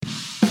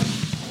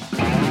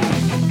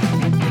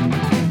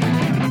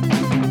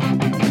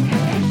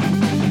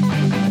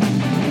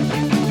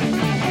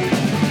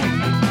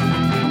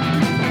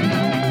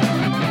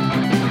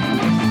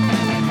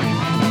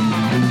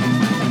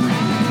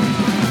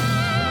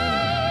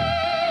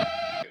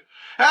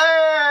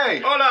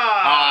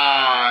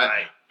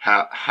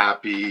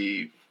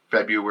happy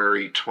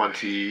February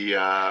 20...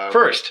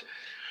 First.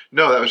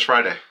 No, that was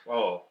Friday.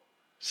 Oh.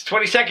 It's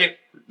 22nd.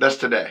 That's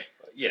today.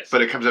 Yes.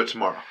 But it comes out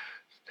tomorrow.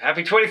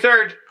 Happy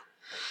 23rd.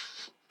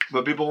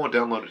 But people won't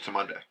download it to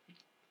Monday.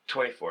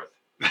 24th.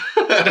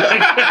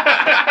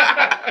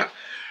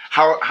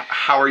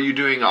 How are you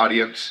doing,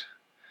 audience?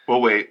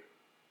 We'll wait.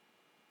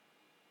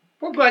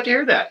 We're glad to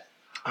hear that.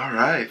 All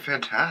right,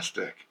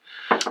 fantastic.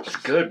 It's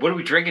good. What are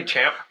we drinking,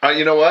 champ?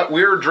 You know what?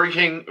 We're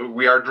drinking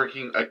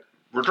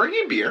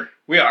beer.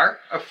 We are.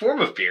 A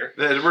form of beer.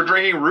 We're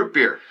drinking root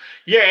beer.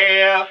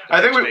 Yeah.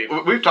 I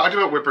think we've talked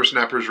about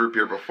Whippersnapper's root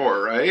beer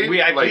before, right?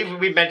 I believe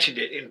we mentioned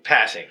it in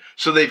passing.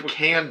 So they've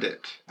canned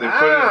it. They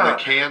put it in the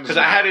cans. Because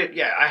I had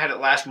it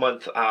last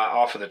month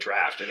off of the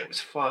draft, and it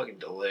was fucking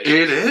delicious.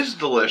 It is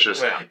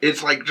delicious. Yeah.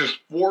 It's like just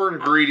 4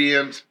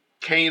 ingredients: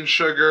 cane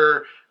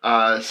sugar,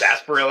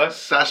 sarsaparilla,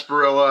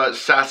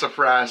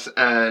 sassafras,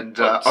 and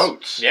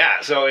oats.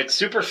 Yeah, so it's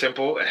super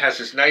simple. It has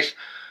this nice,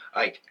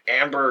 like,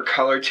 amber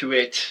color to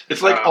it.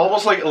 It's like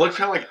almost like, it looks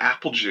kind of like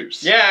apple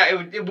juice.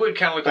 Yeah, it would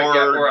kind of look like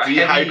or a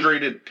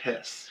dehydrated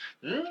piss.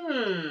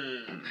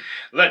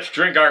 Let's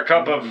drink our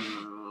cup of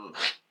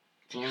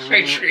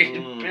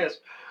dehydrated piss.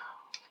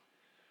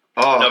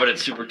 Oh. No, but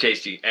it's super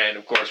tasty. And,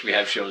 of course, we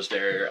have shows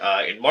there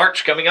in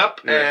March coming up,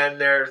 and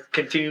their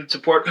continued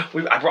support.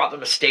 I brought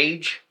them a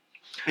stage.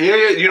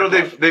 Yeah. You know,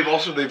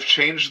 they've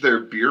changed their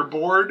beer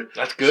board.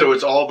 That's good. So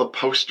it's all the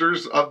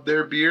posters of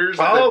their beers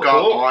that they've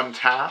got on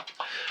tap.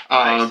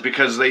 Nice.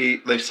 Because they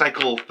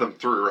cycle them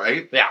through,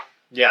 right?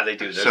 Yeah, they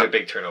do. There's a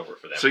big turnover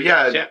for them. So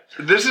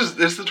this is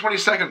the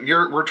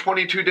 22nd. We're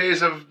 22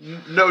 days of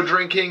no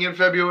drinking in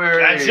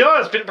February.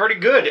 It's been pretty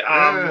good.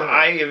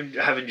 I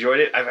have enjoyed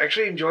it. I've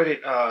actually enjoyed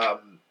it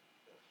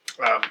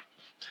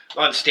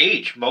on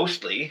stage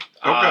mostly.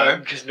 Okay.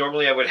 Because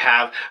normally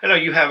I know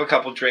you have a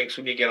couple drinks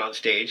when you get on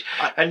stage,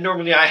 and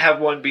normally I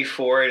have one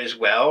before it as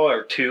well,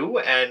 or 2,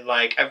 and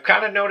like I've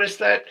kind of noticed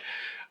that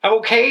I'm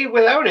okay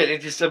without it.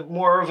 It's just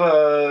more of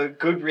a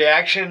good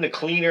reaction, a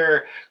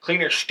cleaner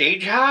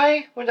stage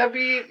high. Would that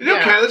be?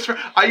 Yeah. Okay, that's fair.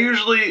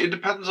 It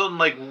depends on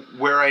like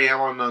where I am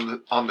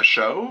on the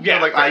show. Yeah.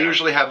 But, like I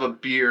usually have a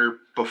beer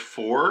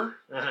before,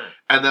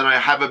 and then I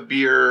have a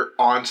beer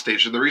on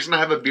stage. And the reason I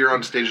have a beer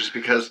on stage is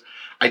because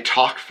I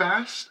talk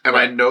fast, and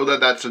I know that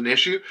that's an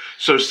issue.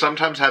 So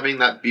sometimes having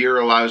that beer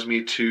allows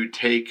me to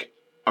take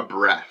a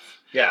breath.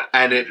 Yeah.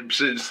 And it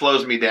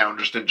slows me down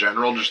just in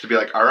general, just to be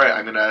like, all right,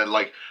 I'm gonna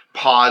like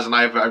pause, and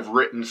I've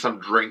written some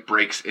drink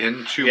breaks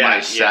into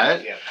my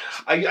set. Yeah.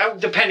 I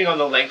depending on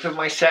the length of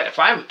my set, if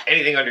I'm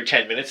anything under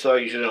 10 minutes, though, I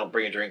usually don't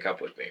bring a drink up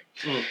with me.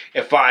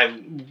 If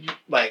I'm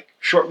like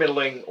short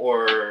middling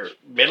or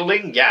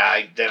middling,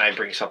 then I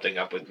bring something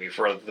up with me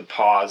for the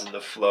pause and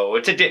the flow.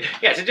 It's a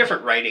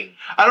different writing.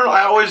 I don't know.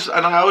 I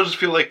always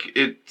feel like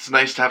it's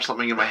nice to have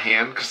something in my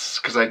hand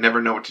because I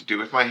never know what to do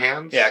with my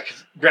hands. Yeah,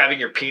 because grabbing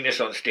your penis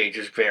on stage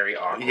is very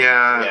awkward.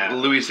 Yeah.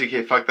 Louis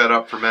C.K. fucked that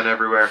up for men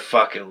everywhere.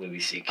 Fucking Louis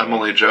C.K. I'm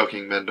only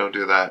joking, men. Don't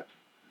do that.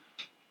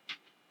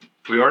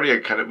 We already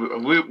had kind of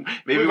we'll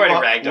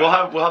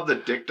have the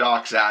Dick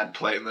Docs ad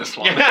playing this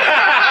one. Yeah,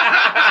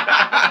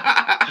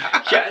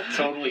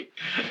 totally.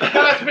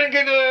 It's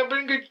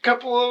been a good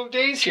couple of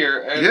days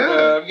here,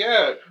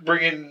 and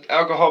bringing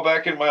alcohol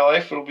back in my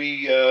life. It'll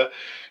be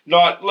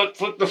not let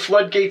the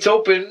floodgates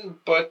open,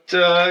 but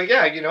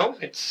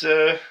it's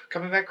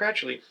coming back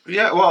gradually.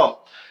 Yeah,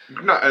 well,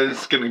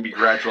 it's going to be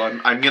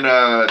gradual. I'm going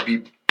to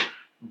be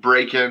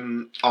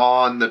breaking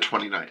on the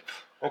 29th.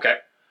 Okay.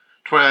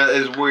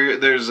 Is where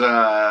there's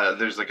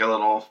like a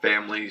little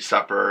family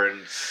supper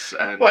and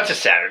well, it's a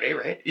Saturday,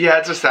 right? Yeah,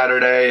 it's a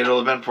Saturday. It'll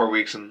have been 4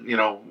 weeks, and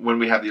when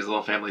we have these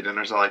little family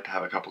dinners, I like to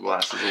have a couple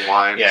glasses of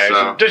wine.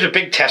 Yeah, there's a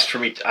big test for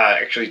me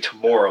actually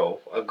tomorrow.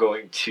 I'm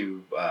going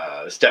to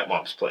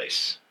stepmom's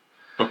place.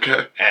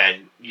 Okay.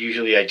 And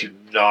usually I do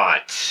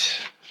not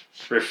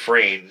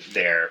refrain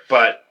there,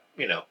 but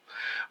I'm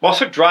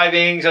also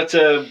driving. So that's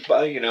a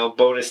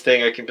bonus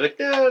thing. I can be like,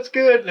 yeah, that's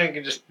good, and I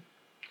can just.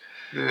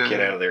 Yeah. Get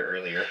out of there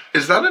earlier.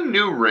 Is that a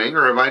new ring,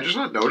 or have I just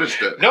not noticed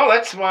it? No,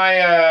 that's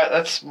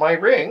my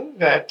ring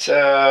that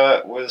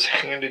was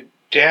handed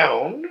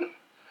down.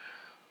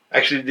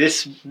 Actually,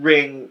 this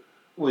ring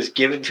was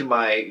given to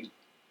my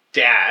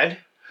dad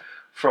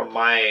from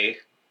my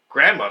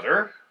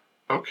grandmother.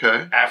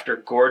 Okay. After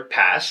Gord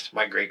passed,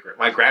 my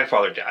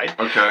grandfather died.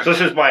 Okay. So this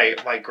is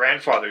my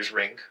grandfather's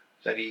ring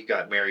that he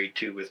got married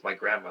to with my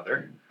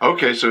grandmother.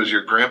 Okay, so it was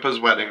your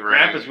grandpa's wedding ring.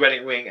 Grandpa's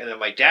wedding ring, and then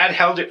my dad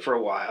held it for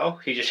a while.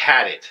 He just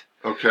had it.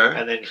 Okay.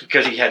 And then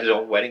because he had his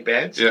own wedding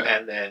bands,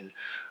 and then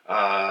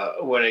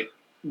when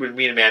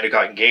me and Amanda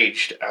got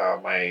engaged,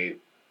 my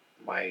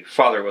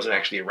father wasn't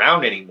actually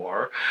around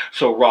anymore,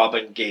 so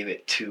Robin gave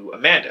it to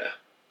Amanda.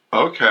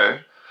 Okay.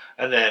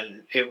 And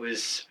then it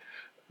was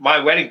my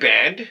wedding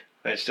band,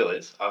 and it still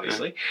is,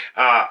 obviously.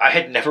 I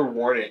had never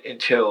worn it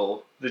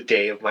until the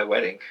day of my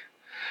wedding.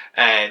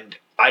 And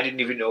I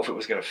didn't even know if it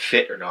was going to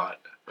fit or not.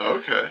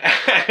 Okay.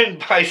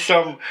 And by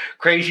some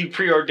crazy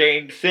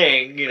preordained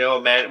thing,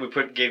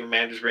 Amanda, gave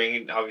Amanda's ring,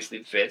 and obviously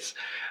it fits.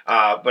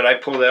 But I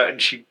pulled it out,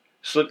 and she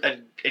slipped,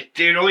 and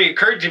it only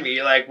occurred to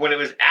me like when it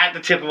was at the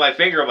tip of my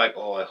finger. I'm like,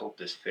 oh, I hope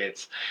this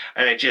fits,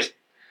 and it just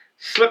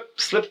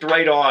slipped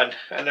right on.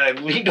 And then I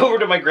leaned over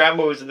to my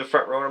grandma who was in the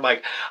front row, and I'm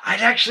like,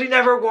 I'd actually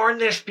never worn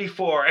this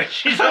before, and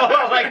she's all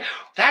like,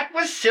 that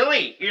was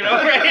silly,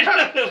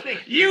 right?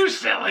 You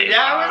silly.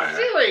 Yeah, it was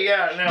silly.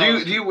 Yeah.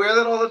 No. Do you wear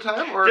that all the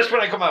time, or Just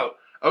when I come out?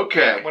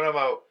 Okay. Yeah, when I'm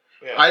out.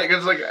 Yeah.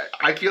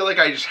 I feel like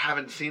I just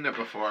haven't seen it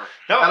before.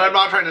 No, and I'm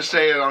not trying to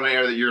say it on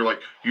air that you're like,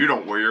 you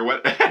don't wear your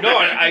wedding. No,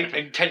 I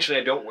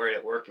intentionally I don't wear it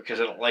at work because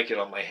I don't like it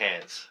on my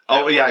hands.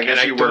 Oh yeah, I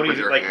guess you work with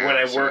your hands. Like when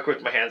I work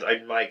with my hands,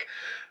 I'm like,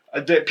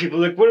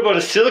 people are like, what about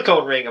a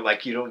silicone ring? I'm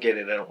like, you don't get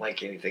it. I don't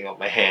like anything on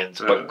my hands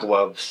but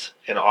gloves.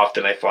 And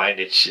often I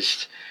find it's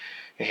just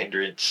a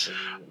hindrance.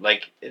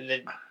 And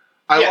then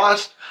I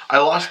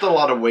lost a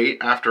lot of weight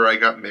after I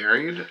got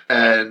married,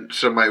 and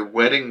so my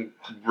wedding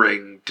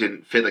ring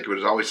didn't fit. Like, it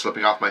was always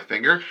slipping off my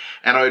finger,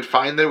 and I would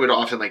find that it would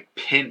often like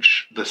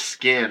pinch the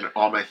skin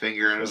on my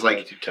finger, and it was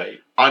like too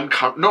tight.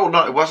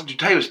 No, it wasn't too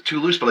tight. It was too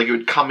loose, but like it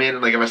would come in,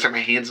 and like if I stuck my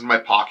hands in my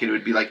pocket, it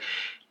would be like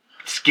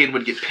skin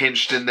would get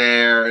pinched in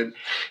there, and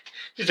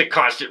just a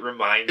constant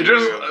reminder.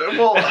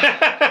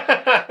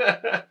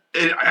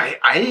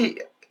 I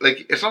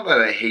like, it's not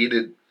that I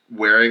hated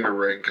wearing a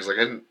ring because like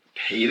I didn't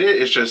hate it.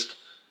 It's just,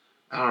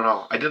 I don't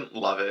know. I didn't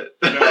love it.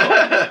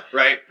 No,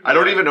 right? I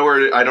don't even know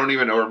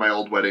where my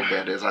old wedding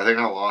band is. I think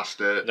I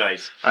lost it.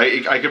 Nice.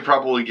 I could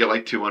probably get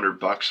like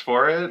 $200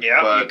 for it.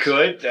 Yeah, you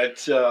could.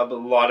 That's a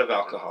lot of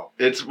alcohol.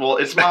 It's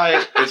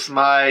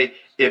my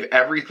if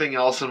everything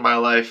else in my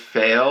life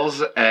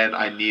fails and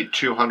I need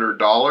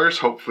 $200,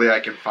 hopefully I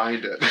can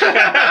find it.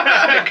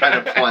 Kind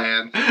of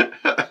plan.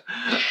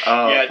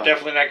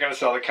 Definitely not going to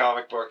sell the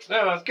comic books.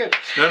 No, that's good.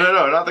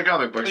 No, not the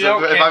comic books. If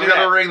I've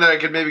got a ring that I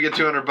could maybe get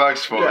 $200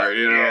 for,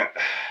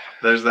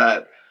 there's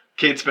that.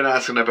 Kate's been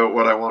asking about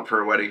what I want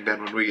for a wedding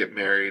band when we get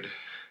married.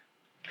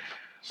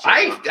 So.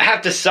 I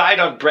have to side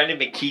on Brendan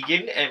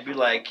McKeegan and be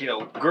like,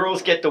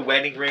 girls get the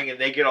wedding ring and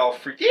they get all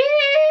freaked.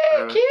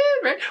 Yeah, kid,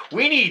 right?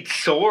 We need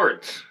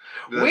swords.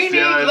 We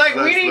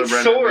need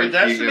swords.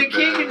 That's the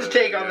McKeegan's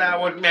take on that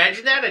one.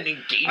 Imagine that, an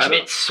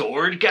engagement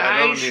sword,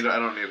 guys. I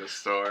don't need a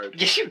sword.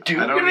 Yes, you do. You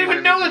don't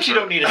even know that you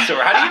don't need a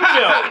sword. How do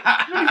you know?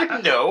 You don't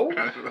even know.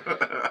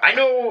 I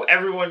know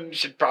everyone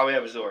should probably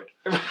have a sword.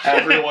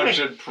 Everyone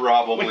should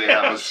probably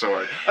have a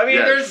sword. I mean,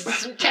 there's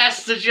some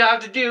tests that you have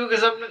to do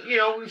because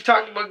we've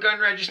talked about gun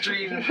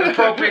registry and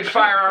appropriate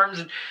firearms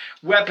and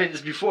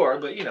weapons before,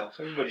 but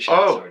everybody should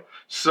have a sword.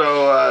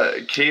 So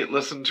Kate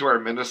listened to our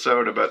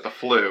Minnesota about the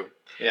flu.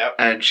 Yeah.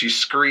 And she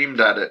screamed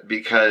at it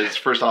because,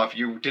 first off,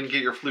 you didn't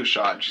get your flu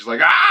shot. And she's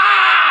like,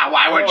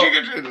 why would you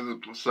get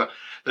it? So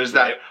there's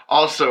that. Right.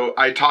 Also,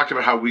 I talked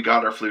about how we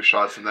got our flu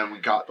shots and then we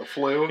got the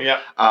flu. Yeah.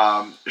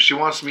 She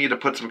wants me to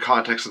put some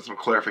context and some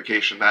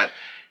clarification that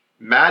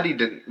Maddie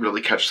didn't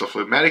really catch the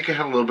flu. Maddie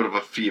had a little bit of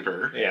a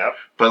fever. Yeah.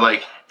 But,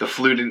 like, the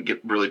flu didn't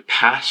get really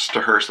passed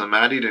to her, so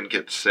Maddie didn't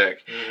get sick.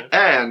 Mm-hmm.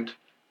 And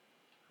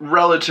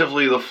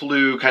relatively, the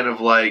flu kind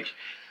of, like,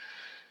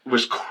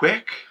 was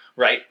quick.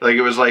 Right. Like,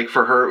 it was like,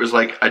 for her, it was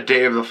like a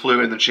day of the flu,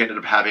 and then she ended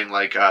up having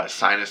like a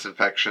sinus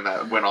infection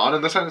that went on,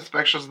 and the sinus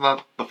infection is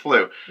not the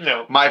flu.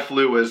 No. My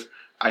flu was,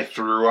 I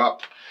threw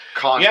up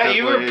constantly. Yeah,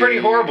 you were pretty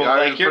horrible.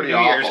 Like, your New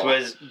Year's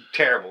was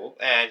terrible.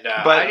 And,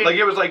 but,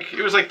 it was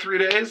like 3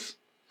 days,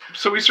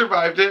 so we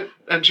survived it,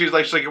 and she's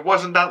like, it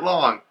wasn't that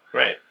long.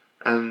 Right.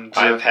 And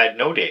I've had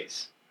no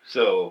days,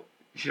 so...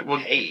 Yeah, well,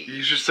 hey.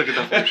 You should stick it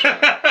the flu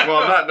shot.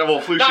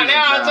 Flu season's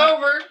now. It's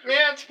over.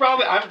 Yeah,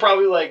 I'm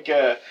probably like...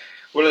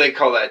 what do they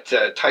call that?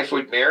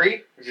 Typhoid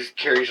Mary? It just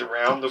carries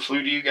around the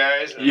flu to you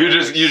guys.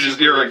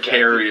 You're a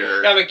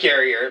carrier. I'm a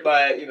carrier,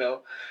 but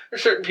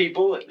there's certain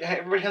people.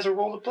 Everybody has a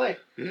role to play.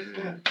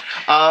 Yeah.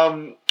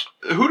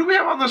 Who do we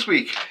have on this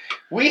week?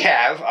 We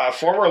have a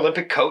former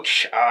Olympic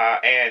coach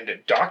and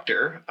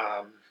doctor,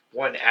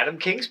 one Adam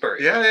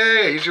Kingsbury.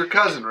 Yeah. He's your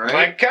cousin, right?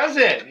 My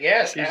cousin.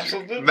 Yes,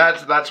 absolutely.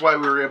 That's why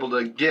we were able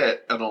to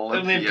get an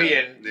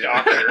Olympian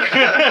doctor.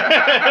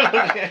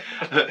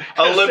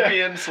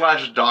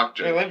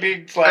 Olympian/doctor.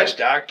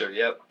 Olympian/doctor.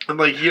 Yep.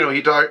 And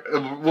he talked.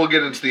 We'll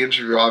get into the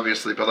interview,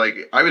 obviously, but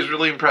I was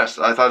really impressed.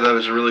 I thought that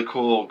was a really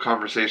cool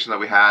conversation that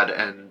we had,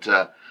 and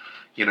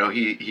he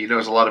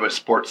knows a lot about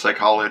sports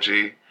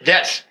psychology.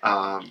 Yes.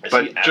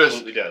 But he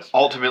absolutely does.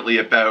 Ultimately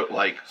about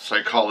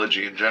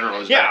psychology in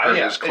general.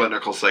 His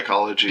clinical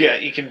psychology. Yeah,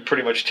 you can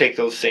pretty much take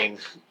those same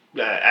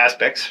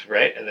aspects,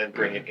 right, and then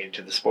bring it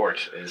into the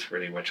sport is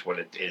pretty much what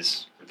it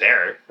is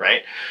there,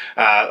 right?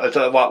 It's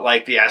a lot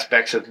like the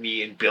aspects of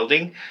me in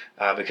building,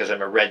 because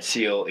I'm a Red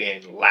Seal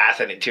in lath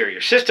and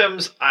interior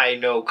systems. I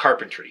know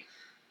carpentry.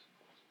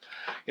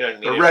 You know what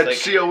I mean? A Red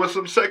Seal with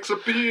some sex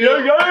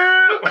appeal.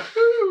 Yeah.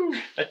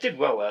 That did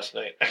well last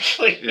night,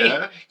 actually.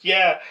 Yeah?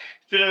 Yeah.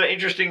 It's been an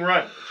interesting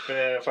run. It's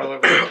been a fun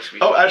run this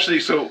week. Oh, actually,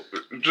 so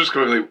just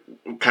quickly,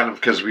 kind of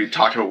because we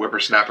talked about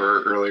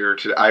Whippersnapper earlier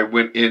today, I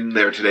went in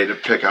there today to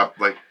pick up,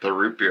 the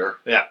root beer.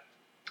 Yeah.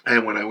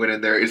 And when I went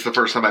in there, it's the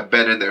first time I've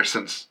been in there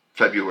since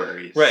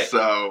February. Right.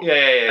 So,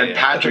 yeah. And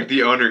Patrick,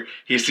 the owner,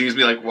 he sees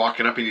me,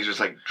 walking up, and he's just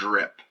like,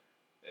 drip.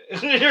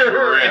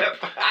 Drip.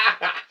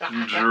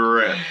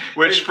 Drip.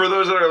 Which, for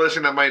those that are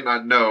listening that might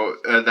not know,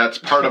 that's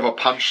part of a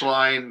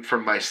punchline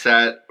from my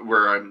set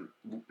where I'm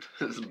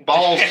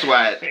ball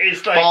sweat.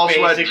 It's like ball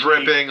sweat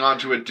basically- dripping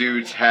onto a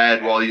dude's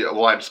head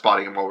while I'm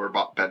spotting him while we're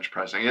bench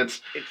pressing.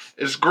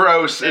 It's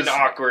gross. It's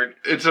awkward.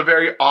 It's a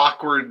very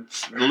awkward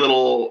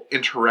little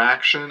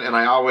interaction, and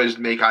I always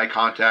make eye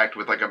contact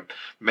with like a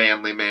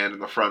manly man in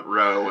the front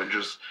row and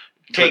just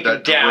Take put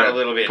it that down drip, a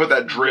little bit. put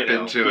that drip you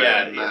know, into it,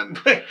 and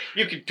then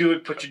you could do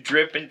it. Put your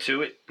drip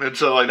into it. and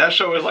so like that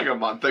show was like a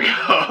month ago.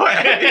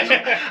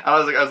 I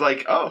was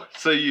like, oh,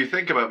 so you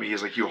think about me?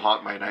 He's like, you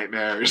haunt my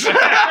nightmares.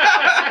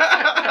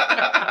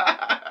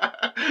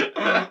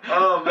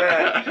 Oh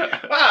man!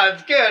 Wow,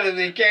 it's good, and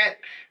you can't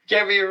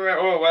be remembered.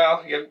 Oh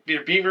well,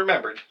 you're being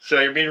remembered. So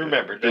you're being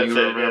remembered. That's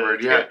Being it. remembered,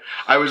 That's yeah. good.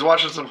 I was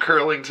watching some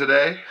curling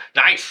today.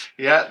 Nice.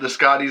 Yeah, the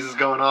Scotties is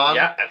going on.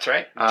 Yeah, that's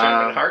right.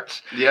 Tournament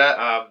Hearts.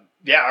 Yeah.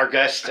 Yeah, our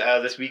guest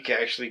this week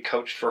actually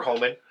coached for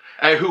Holman.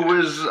 And who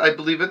was, I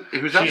believe it,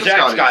 who's at She's the at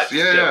Scotties? Scott's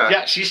Yeah, still. yeah.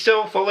 Yeah, she's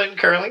still full in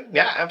curling.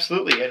 Yeah,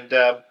 absolutely. And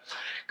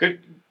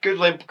good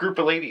group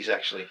of ladies,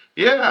 actually.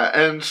 Yeah,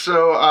 and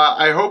so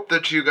I hope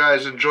that you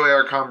guys enjoy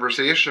our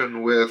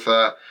conversation with,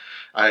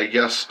 I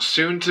guess,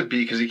 soon to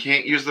be, because he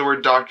can't use the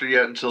word doctor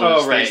yet until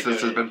his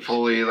thesis has been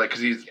fully, like,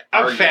 because he's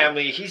Our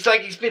family. He's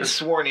been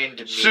sworn in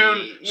to be.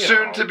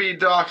 Soon to be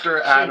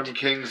Dr. Adam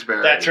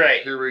Kingsbury. That's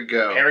right. Here we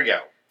go. Here we go.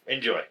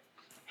 Enjoy.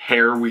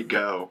 Here we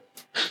go.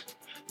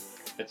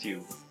 That's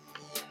you.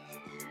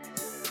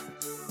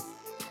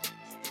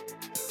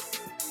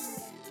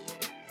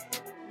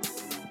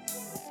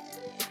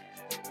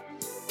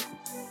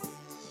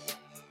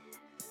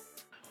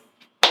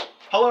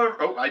 Hello.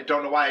 Oh, I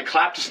don't know why I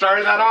clapped to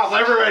start that off.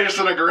 Everybody just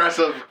an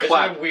aggressive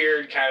clap. It's a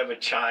weird kind of a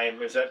chime.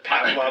 Is that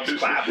Pavlov's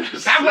clap?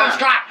 Pavlov's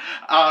clap.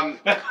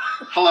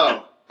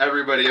 Hello,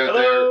 everybody out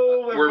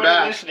Hello, there. We're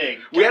back. Listening.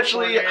 We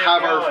actually have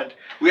California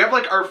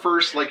our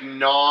first like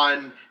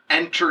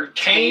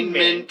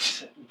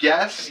non-entertainment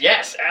guest.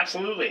 Yes,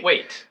 absolutely.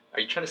 Wait,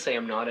 are you trying to say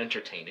I'm not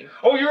entertaining?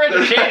 Oh, you're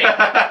entertaining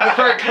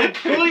for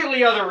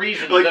completely other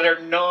reasons Like- that are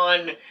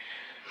non.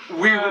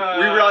 We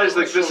realized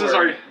like what's this the is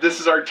word?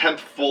 our 10th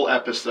full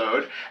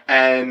episode,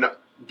 and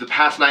the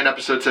past 9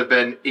 episodes have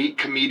been 8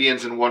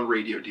 comedians and 1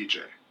 radio DJ.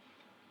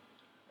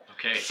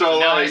 Okay, So,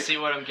 now I like- see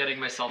what I'm getting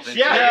myself into.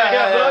 Yeah.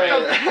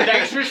 Welcome. yeah.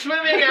 Thanks for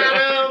swimming,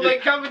 Adam.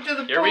 Like coming to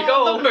the Here we pool,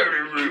 go. the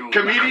murder room.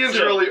 Comedians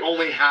So- really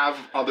only have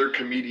other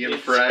comedian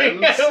It's-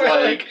 friends, yeah,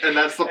 like, and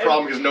that's the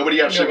problem because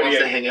nobody actually Nobody-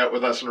 wants to hang out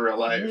with us in real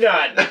life.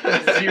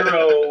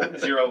 None.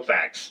 Zero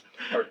facts.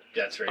 Or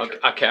that's very true.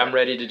 Okay, I'm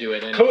ready to do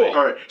it anyway. Cool.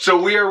 All right, so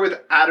we are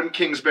with Adam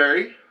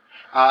Kingsbury.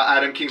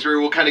 Adam Kingsbury,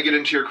 we'll kind of get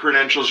into your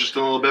credentials just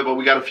in a little bit, but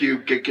we got a few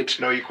get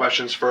to know you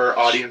questions for our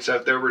audience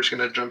out there. We're just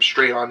going to jump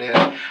straight on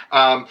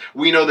in.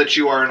 We know that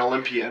you are an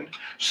Olympian.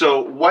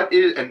 So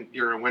and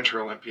you're a Winter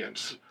Olympian.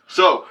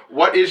 So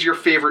what is your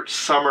favorite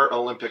Summer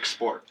Olympic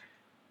sport?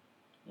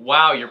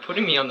 Wow, you're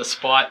putting me on the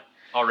spot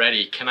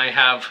already. Can I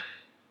have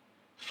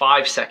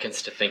 5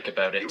 seconds to think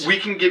about it? We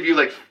can give you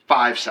like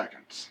 5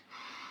 seconds.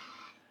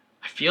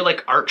 I feel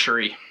like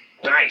archery.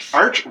 Nice.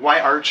 Why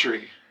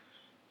archery?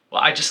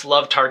 Well, I just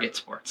love target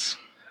sports.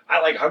 I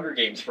like Hunger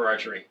Games for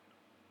archery.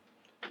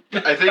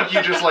 I think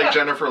you just like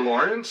Jennifer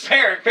Lawrence.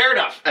 Fair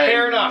enough.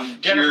 Fair And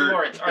enough. Jennifer you're-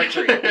 Lawrence,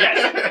 archery.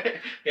 Yes.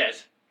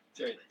 Yes.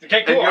 Okay,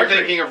 cool. And you're archery.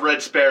 thinking of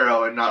Red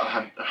Sparrow and not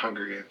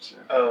Hunger Games.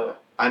 Oh,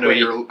 I know Wait.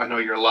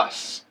 you're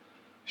less.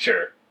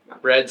 sure.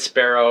 Red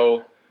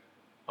Sparrow.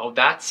 Oh,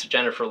 that's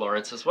Jennifer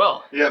Lawrence as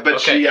well. Yeah, but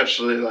Okay. she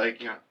actually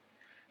like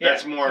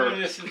That's more-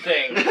 This is the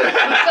thing.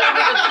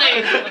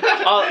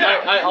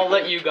 I'll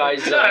let you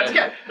guys. No, that's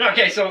good.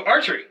 Okay, so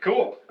archery,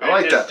 cool. I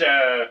like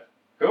that.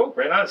 Cool,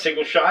 right on.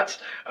 Single shots.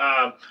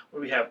 What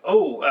do we have?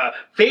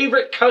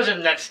 Favorite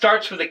cousin that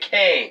starts with a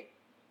K.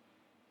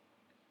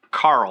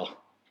 Carl.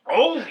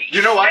 Holy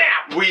You know snap.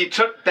 what? We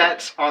took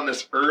bets on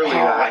this earlier,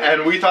 Oh,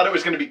 and we thought it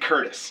was going to be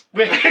Curtis.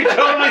 We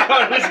totally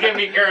thought it was going to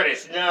be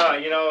Curtis. No,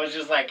 it was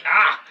just like,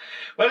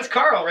 but it's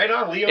Carl, right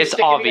on. Leo. It's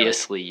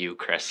obviously you,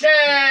 Chris.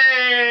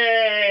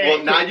 Yay!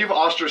 Well, now you've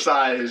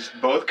ostracized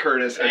both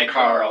Curtis and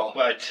Carl.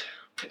 But,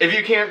 If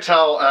you can't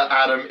tell,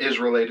 Adam is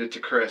related to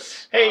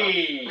Chris.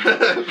 hey.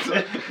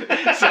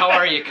 How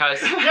are you,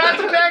 cuz? Not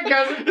too bad,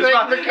 cousin.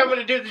 Thanks for coming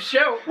to do the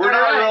show. We're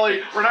All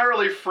right. not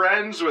really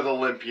friends with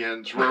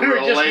Olympians. We're We're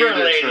just related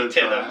related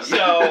to them.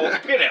 So,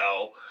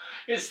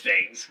 his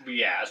things,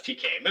 we asked, he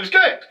came. It was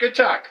good. Good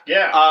talk.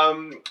 Yeah.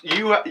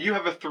 You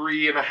have a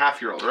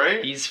 3.5-year-old,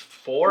 right? He's 4.5.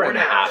 Four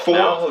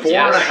now. and a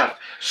Yes. half.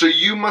 So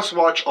you must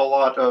watch a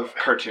lot of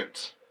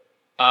cartoons.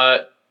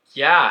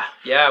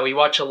 Yeah, we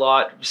watch a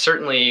lot.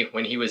 Certainly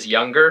when he was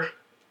younger.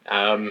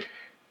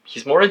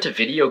 He's more into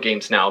video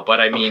games now, but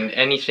I mean,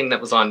 anything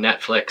that was on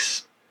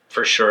Netflix,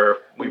 for sure,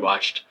 we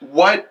watched.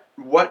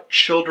 What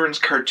children's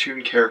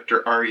cartoon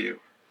character are you?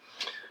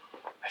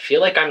 I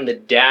feel like I'm the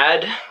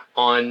dad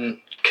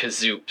on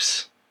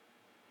Kazoops.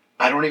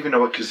 I don't even know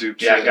what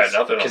Kazoops yeah, I is. got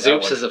nothing on that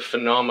Kazoops one. is a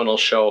phenomenal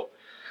show.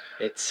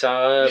 It's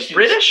should-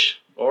 British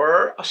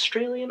or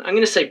Australian. I'm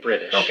going to say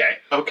British. Okay.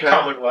 Okay.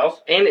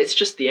 Commonwealth. And it's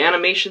just the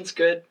animation's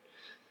good.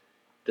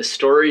 The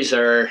stories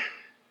are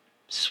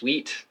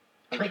sweet.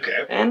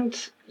 Okay. And,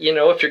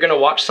 if you're going to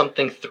watch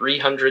something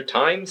 300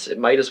 times, it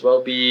might as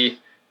well be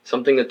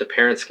something that the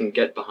parents can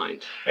get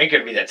behind. Ain't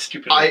gonna be that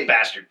stupid little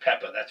bastard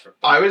Peppa. That's for.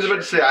 I was about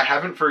to say I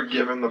haven't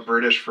forgiven the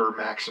British for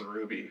Max and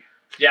Ruby.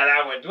 Yeah,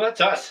 that one. Well,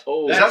 that's us.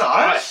 Oh, is that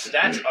us?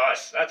 That's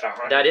us. That's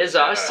 100%. That is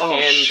us. Oh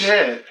and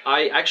shit!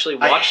 I actually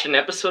watched an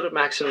episode of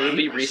Max and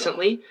Ruby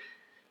recently.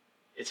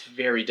 It's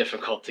very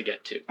difficult to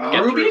get to.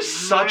 Ruby's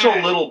such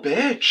a little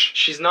bitch.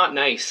 She's not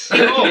nice.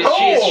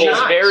 No, she's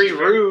very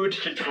rude.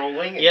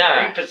 Controlling and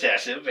Yeah. very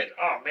possessive. And,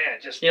 oh, man,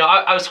 just...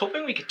 I was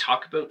hoping we could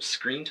talk about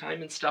screen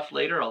time and stuff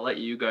later. I'll let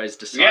you guys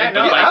decide. Yeah,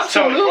 no, But,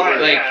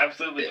 absolutely.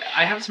 absolutely.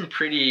 I have some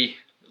pretty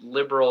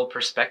liberal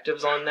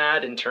perspectives on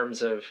that in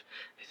terms of,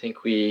 I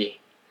think we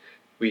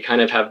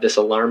kind of have this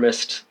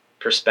alarmist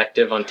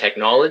perspective on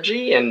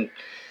technology, and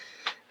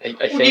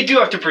I think you do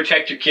have to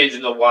protect your kids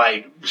in the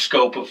wide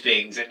scope of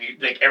things, and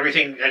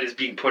everything that is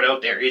being put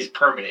out there is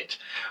permanent.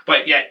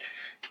 But yet,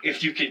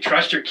 if you can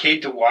trust your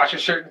kid to watch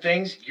certain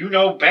things, you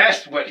know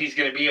best what he's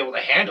going to be able to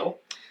handle.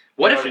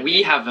 What if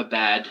we have a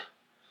bad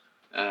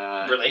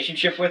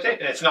relationship with it,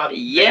 and it's not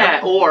yeah,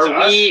 them, or it's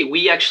us?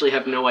 we actually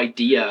have no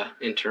idea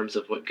in terms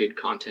of what good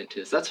content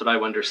is. That's what I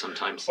wonder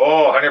sometimes.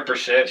 Oh,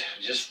 100%.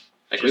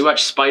 We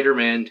watch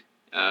Spider-Man.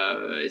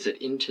 Is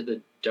it Into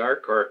the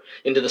Dark or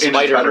Into the Into the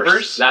Spider-Verse?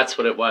 Spider-Verse? That's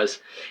what it was.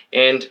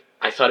 And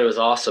I thought it was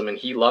awesome, and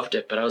he loved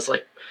it. But I was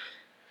like,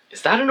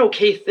 is that an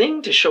okay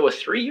thing to show a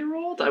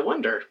 3-year-old? I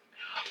wonder.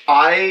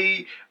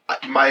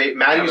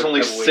 Maddie was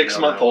only 6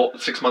 months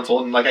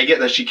old, and I get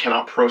that she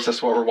cannot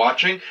process what we're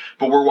watching,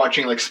 but we're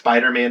watching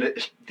Spider-Man,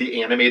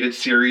 the animated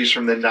series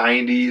from the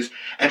 90s,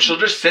 and she'll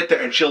just sit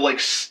there and she'll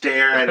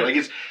stare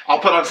and I'll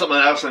put on something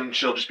else and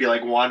she'll just be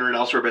wandering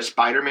elsewhere, but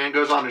Spider-Man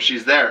goes on and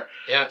she's there.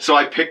 Yeah. So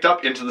I picked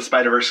up Into the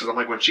Spider-Verse because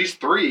I'm when she's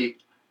 3,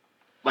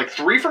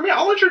 3 for me,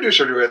 I'll introduce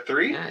her to a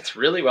 3. Yeah, it's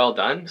really well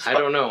done. I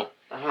don't know.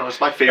 It's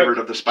my favorite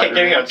of the Spider-Man.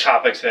 Getting on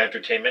topics of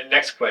entertainment.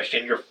 Next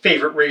question: your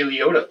favorite Ray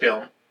Liotta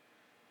film?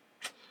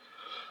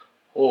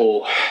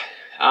 Oh,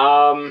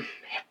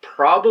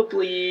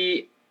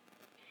 probably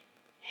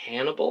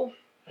Hannibal.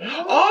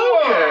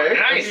 Oh,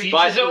 nice.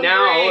 But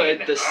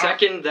now, the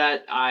second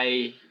that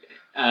I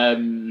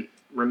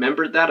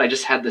remembered that, I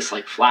just had this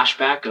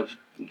flashback of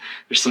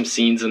there's some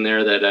scenes in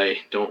there that I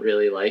don't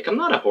really like. I'm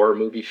not a horror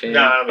movie fan.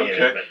 No, I mean,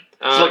 okay.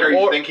 So are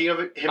you thinking of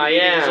him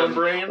eating his own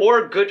brain?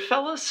 Or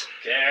Goodfellas?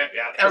 Yeah.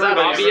 Is that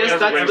obvious?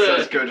 Everybody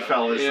says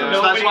Goodfellas. Yeah.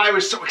 So that's why I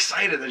was so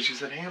excited that she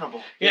said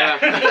Hannibal. Yeah.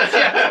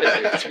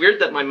 It's weird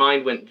that my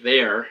mind went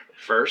there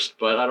first,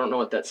 but I don't know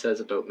what that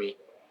says about me.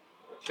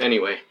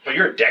 Anyway. But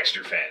you're a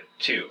Dexter fan,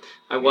 too.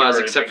 I was,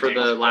 except for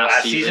the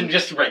last season.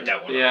 Just write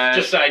that one yeah.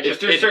 off.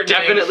 It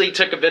definitely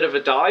took a bit of a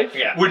dive.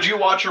 Yeah. Would you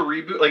watch a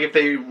reboot? If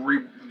they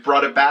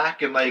brought it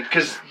back and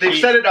because they've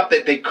set it up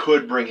that they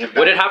could bring him back.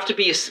 Would it have to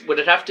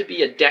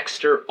be a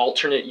Dexter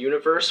alternate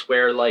universe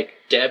where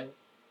Deb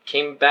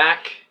came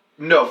back?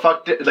 No,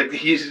 fuck.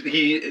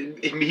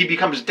 He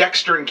becomes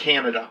Dexter in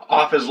Canada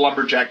off as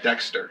lumberjack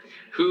Dexter.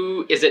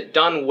 Who is it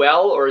done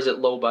well or is it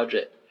low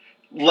budget?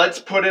 Let's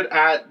put it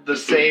at the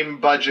same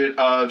budget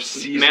of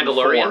season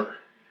Mandalorian? 4.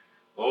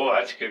 Oh,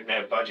 that's a good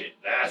budget.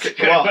 That's a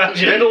good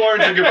budget.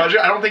 Mandalorian's a good budget.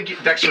 I don't think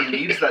Dexter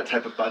needs that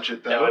type of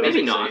budget though. No,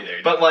 maybe not.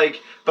 But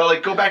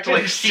go back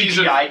to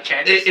season.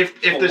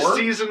 If the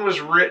season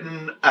was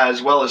written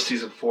as well as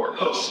season 4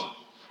 was.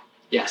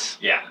 Yes.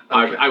 Yeah.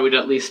 Okay. I would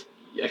at least.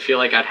 I feel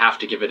like I'd have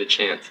to give it a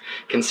chance,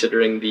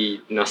 considering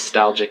the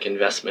nostalgic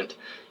investment.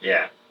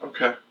 Yeah.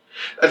 Okay.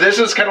 This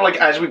is kind of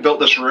as we built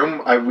this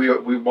room,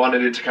 we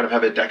wanted it to kind of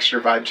have a Dexter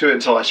vibe to it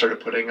until I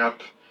started putting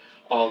up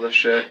all this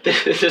shit.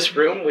 This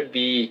room would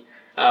be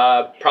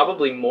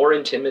probably more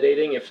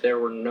intimidating if there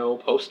were no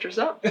posters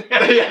up.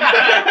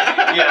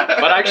 Yeah.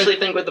 But I actually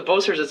think with the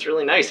posters, it's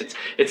really nice.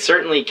 It's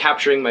certainly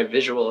capturing my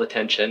visual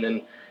attention,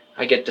 and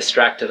I get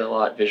distracted a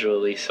lot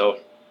visually. So,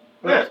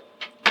 yeah.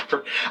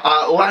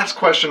 Last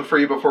question for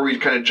you before we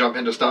kind of jump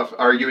into stuff: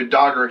 are you a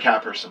dog or a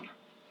cat person?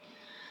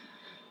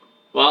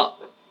 Well,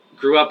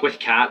 grew up with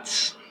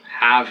cats.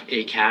 Have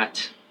a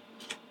cat.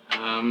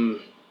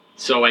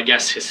 So I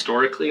guess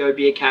historically I'd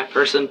be a cat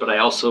person, but I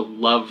also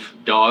love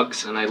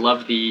dogs, and I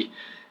love the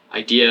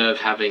idea of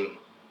having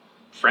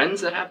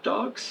friends that have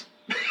dogs.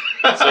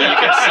 So you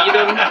can see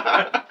them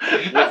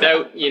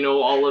without,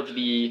 all of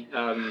the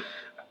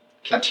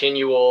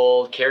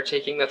continual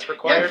caretaking that's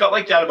required. Yeah, I felt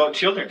like that about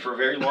children for a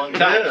very long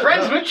time. Yeah,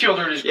 Friends with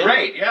children is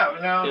great. Yeah,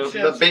 no,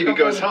 the baby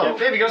goes home.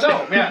 Baby goes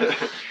home. Yeah.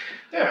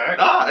 Yeah.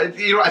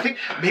 I think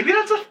maybe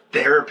that's a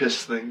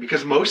therapist thing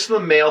because most of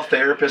the male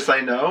therapists I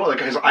know,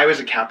 because I was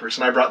a cat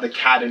person, I brought the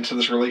cat into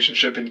this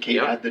relationship and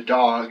Kate had the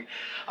dog.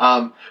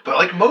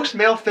 But most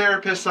male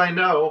therapists I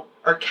know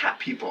are cat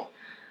people.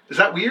 Is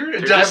that weird?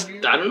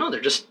 I don't know. They're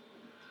just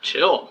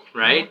chill,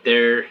 right?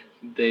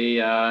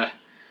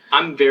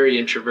 I'm very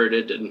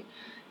introverted, and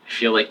I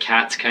feel like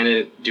cats kind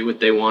of do what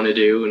they want to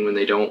do, and when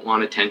they don't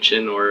want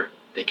attention or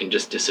they can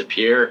just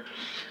disappear.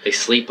 They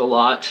sleep a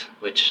lot,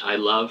 which I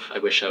love. I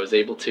wish I was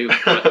able to.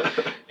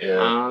 But,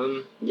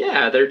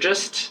 yeah, they're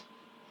just,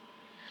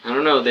 I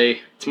don't know,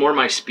 it's more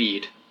my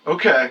speed.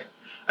 Okay.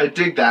 I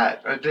dig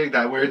that.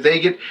 Where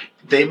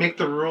they make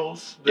the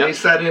rules, they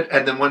set it,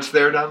 and then once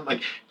they're done,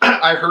 like,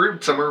 I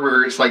heard somewhere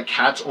where it's like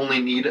cats only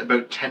need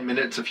about 10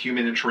 minutes of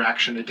human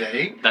interaction a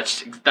day.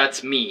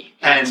 That's me.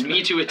 And it's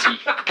me to a T.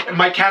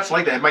 My cat's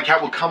like that. My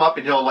cat will come up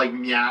and he'll like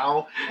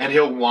meow and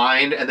he'll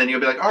whine, and then you'll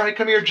be like, all right,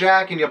 come here,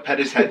 Jack, and you'll pet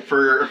his head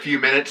for a few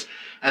minutes,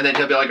 and then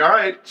he'll be like, all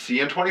right, see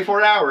you in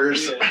 24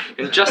 hours. Yeah.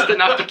 And just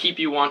enough to keep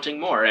you wanting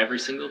more every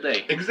single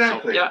day.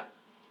 Exactly. So, yeah.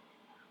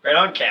 Right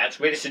on, cats.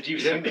 Way to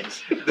seduce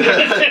humans.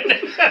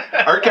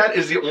 Our cat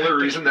is the only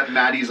reason that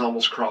Maddie's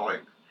almost crawling.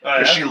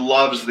 Because she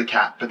loves the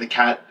cat, but the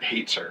cat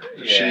hates her.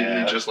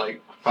 Yeah. She just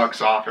like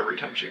fucks off every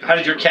time she comes. How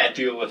did your cat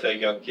deal with a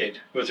young kid?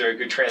 Was there a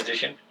good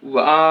transition?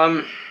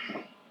 Yeah,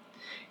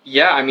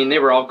 I mean, they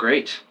were all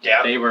great.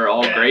 Yeah. They were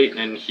all great,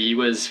 and he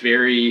was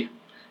very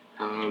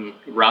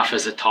rough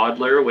as a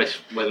toddler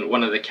with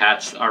one of the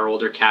cats, our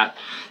older cat,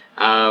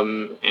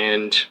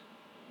 and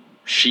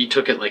she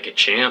took it like a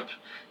champ.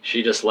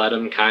 She just let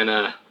him kind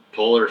of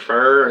pull her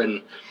fur,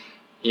 and,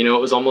 you know, it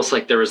was almost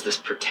like there was this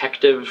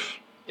protective,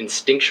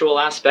 instinctual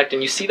aspect,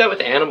 and you see that with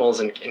animals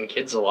and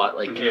kids a lot.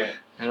 Like, I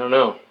don't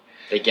know.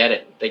 They get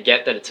it. They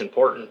get that it's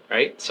important,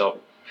 right? So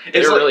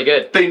they're like, really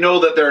good. They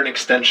know that they're an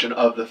extension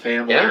of the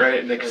family,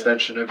 right? An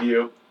extension of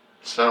you.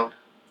 So...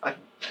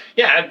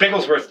 Yeah, and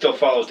Bigglesworth still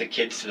follows the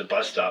kids to the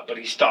bus stop, but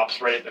he stops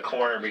right at the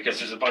corner because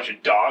there's a bunch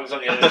of dogs on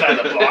the other side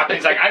of the block. And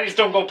he's like, I just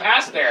don't go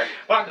past there.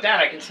 Fuck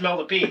that, I can smell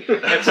the pee.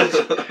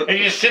 And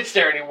he just sits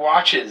there and he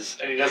watches,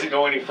 and he doesn't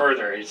go any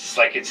further. It's just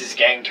like it's his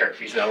gang turf.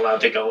 He's not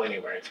allowed to go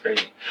anywhere. It's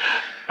crazy.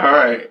 All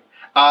right.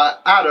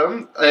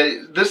 Adam,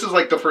 this is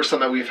like the first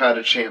time that we've had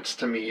a chance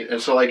to meet,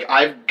 and so like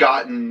I've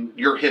gotten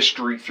your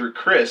history through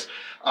Chris.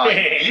 How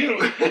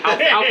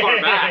far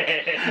back?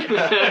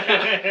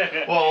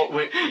 Well,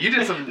 you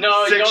did some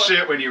sick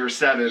shit when you were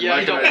 7. Yeah,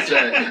 what can I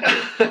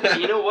say?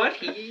 You know what?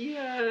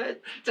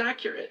 It's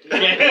accurate.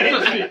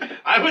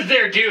 I was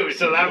there too,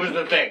 so that was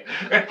the thing.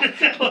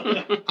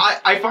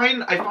 I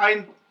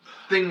find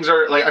things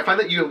are like I find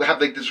that you have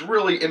like this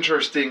really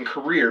interesting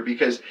career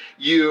because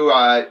you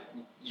are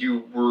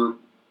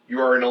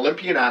an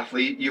Olympian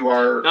athlete. You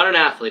are not an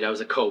athlete. I was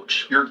a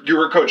coach. You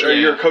were a coach. Yeah.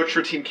 You're a coach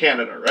for Team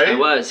Canada, right? I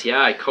was.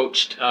 Yeah, I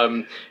coached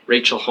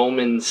Rachel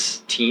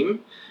Homan's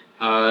team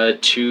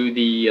to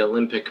the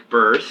Olympic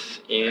berth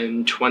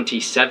in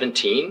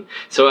 2017.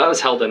 So that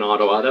was held in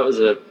Ottawa. That was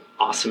an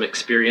awesome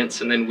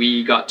experience. And then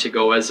we got to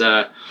go as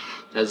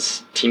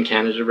Team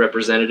Canada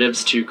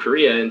representatives to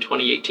Korea in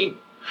 2018.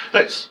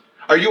 Nice.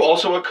 Are you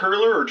also a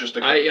curler or just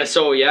a coach?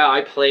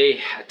 I play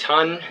a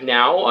ton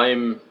now.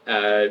 I'm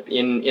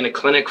in a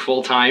clinic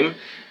full time,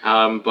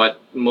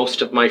 but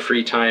most of my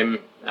free time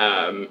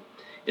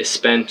is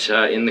spent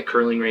in the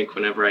curling rink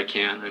whenever I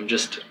can. I'm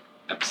just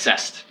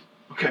obsessed.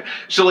 Okay,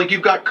 so like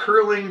you've got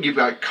curling, you've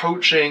got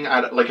coaching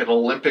at like an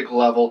Olympic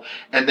level,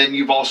 and then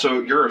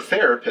you're a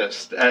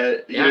therapist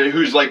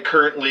who's like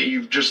currently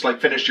you've just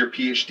like finished your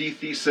PhD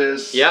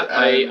thesis. Yeah,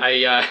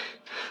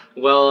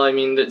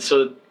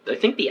 I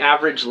think the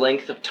average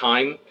length of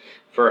time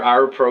for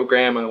our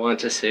program, I want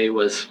to say,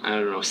 was,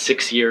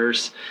 6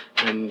 years.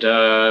 And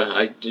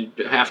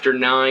after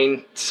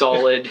 9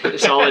 solid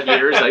years,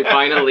 I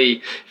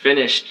finally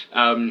finished.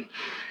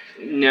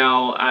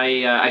 Now,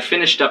 I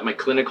finished up my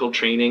clinical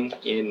training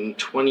in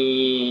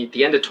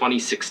the end of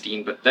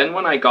 2016. But then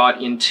when I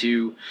got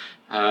into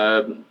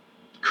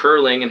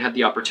curling and had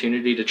the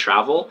opportunity to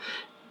travel,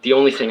 the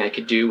only thing I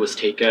could do was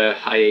take a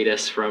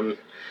hiatus from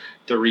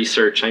the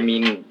research. I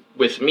mean,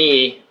 with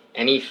me,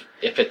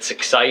 if it's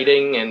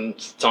exciting and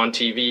it's on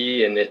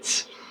TV and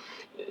it's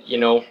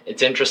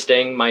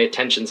interesting, my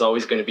attention's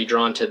always going to be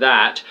drawn to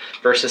that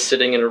versus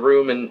sitting in a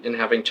room and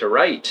having to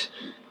write.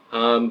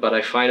 But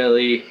I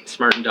finally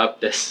smartened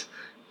up this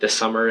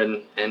summer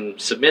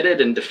and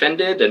submitted and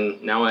defended,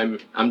 and now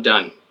I'm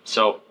done.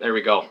 So there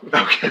we go.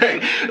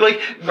 Okay, like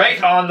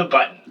right on the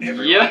button.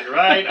 Everyone. Yeah,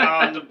 right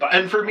on the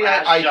button. And for me,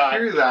 I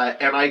hear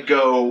that and I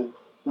go,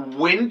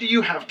 when do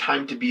you have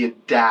time to be a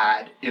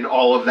dad in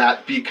all of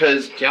that?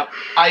 Because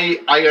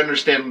I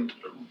understand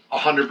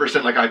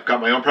 100%. Like I've got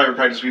my own private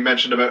practice. We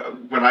mentioned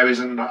about when I was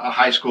in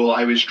high school,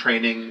 I was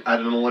training at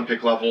an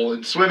Olympic level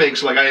in swimming.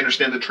 So like I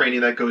understand the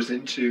training that goes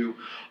into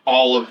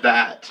all of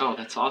that. Oh,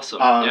 that's awesome.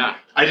 Yeah.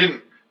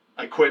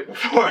 I quit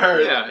before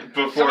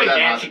Somebody that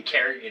Nancy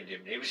carried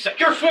him. He was like,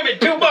 "You're swimming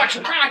too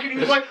much, crack," and he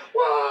was like,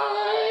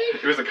 "What?"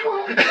 It was a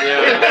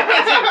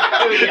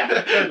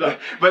Yeah.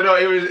 But no,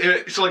 it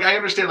was so like I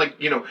understand like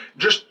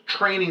just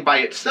training by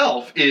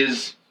itself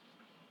is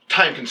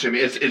time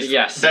consuming.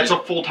 That's a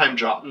full-time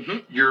job. Mm-hmm.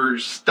 You're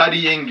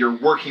studying, you're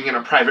working in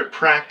a private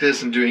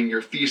practice and doing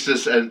your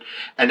thesis and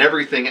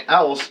everything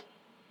else.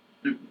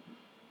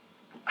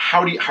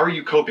 How are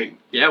you coping?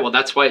 Yeah, well,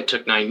 that's why it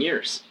took 9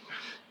 years.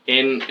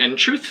 And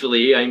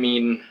truthfully, I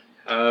mean,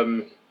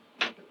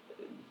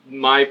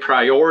 my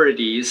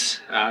priorities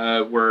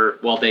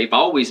they've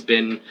always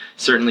been,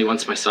 certainly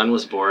once my son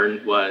was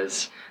born,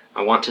 was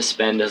I want to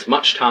spend as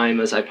much time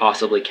as I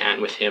possibly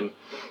can with him.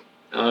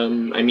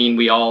 I mean,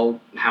 we all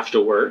have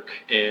to work,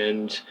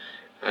 and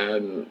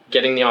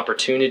getting the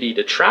opportunity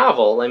to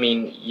travel. I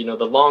mean, you know,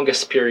 the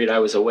longest period I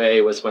was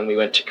away was when we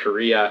went to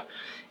Korea,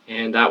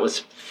 and that was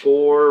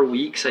 4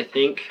 weeks, I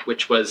think,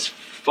 which was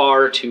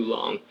far too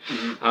long.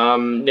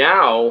 Mm-hmm.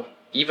 Now,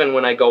 even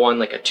when I go on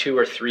like a 2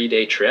 or 3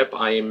 day trip,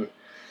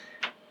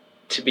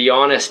 to be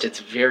honest, it's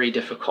very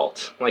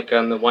difficult. Like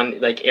on the one,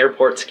 like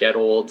airports get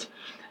old.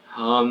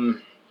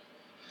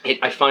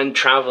 I find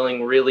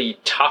traveling really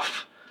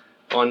tough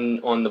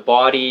on the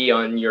body,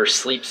 on your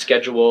sleep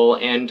schedule,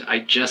 and I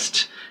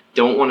just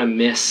don't want to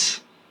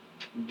miss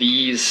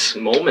these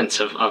moments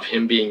of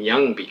him being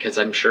young, because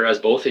I'm sure, as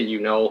both of you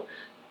know,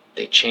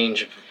 they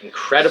change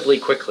incredibly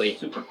quickly.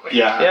 Super quick.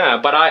 Yeah,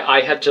 but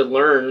I had to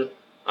learn,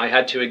 I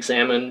had to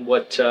examine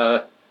what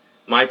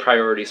my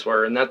priorities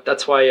were, and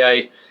that's why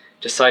I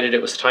decided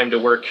it was time to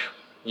work,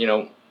 you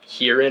know,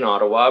 here in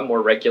Ottawa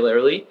more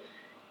regularly,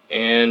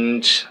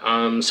 and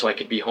so I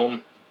could be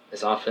home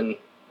as often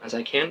as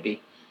I can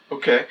be.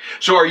 Okay.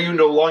 So are you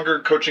no longer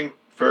coaching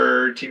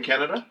for Team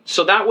Canada?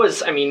 So that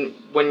was, I mean,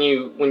 when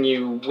you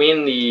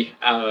win the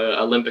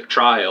Olympic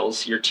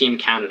trials, you're Team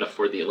Canada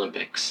for the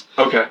Olympics.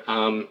 Okay.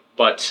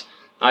 But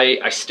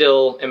I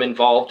still am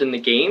involved in the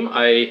game.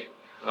 I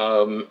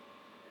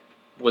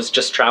was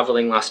just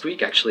traveling last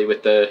week, actually,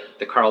 with the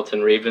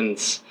Carleton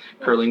Ravens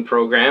curling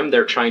program.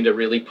 They're trying to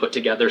really put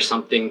together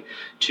something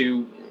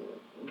to,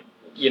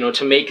 you know,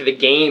 to make the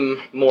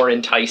game more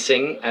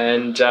enticing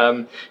and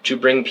to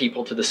bring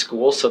people to the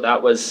school. So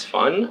that was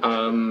fun.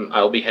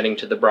 I'll be heading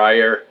to the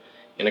Briar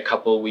in a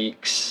couple of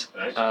weeks.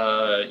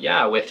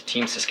 Nice. With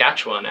Team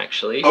Saskatchewan,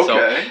 actually.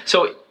 Okay.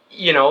 So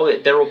you know,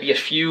 there will be a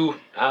few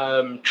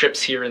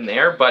trips here and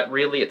there, but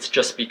really it's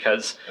just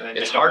because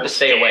it's hard to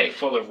stay away.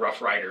 Full of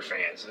Rough Rider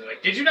fans. They're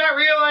like, did you not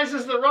realize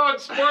this is the wrong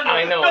sport?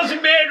 I know.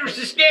 Doesn't matter,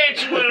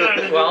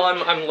 Saskatchewan. Well,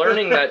 I'm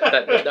learning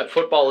that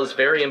football is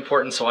very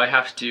important, so I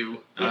have to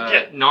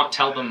not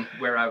tell them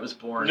where I was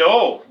born.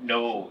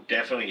 No,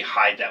 definitely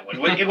hide that one.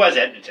 It was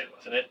Edmonton,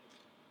 wasn't it?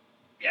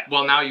 Yeah.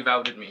 Well, now you've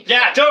outed me.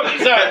 Yeah, totally.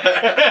 Sorry.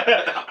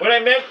 What I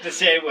meant to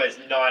say was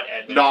not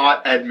Edmonton.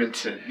 Not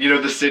Edmonton. You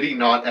know the city,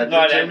 not Edmonton?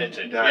 Not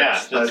Edmonton.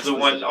 That's the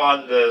one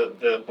on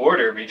the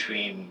border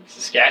between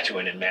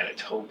Saskatchewan and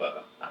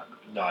Manitoba.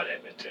 Not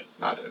Edmonton.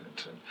 Not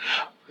Edmonton.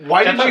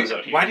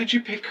 Why did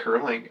you pick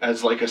curling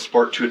as like a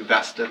sport to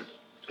invest in?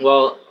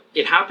 Well,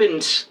 it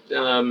happened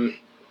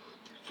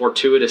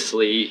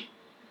fortuitously.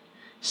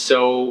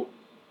 So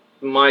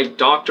my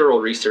doctoral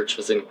research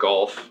was in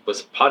golf,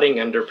 was putting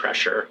under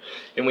pressure,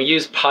 and we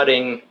use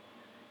putting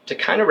to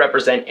kind of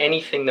represent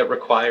anything that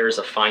requires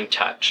a fine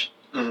touch.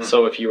 Mm-hmm.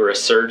 So if you were a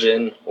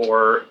surgeon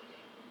or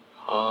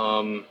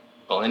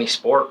any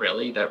sport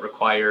really that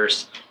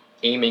requires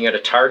aiming at a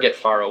target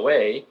far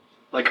away,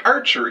 like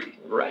archery,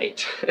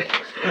 right?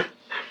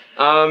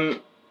 And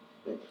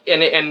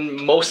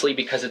mostly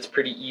because it's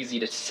pretty easy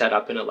to set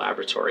up in a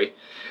laboratory,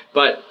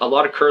 but a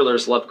lot of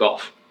curlers love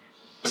golf.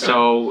 Okay.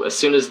 So as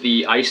soon as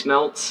the ice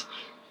melts,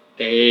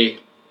 they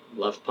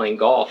love playing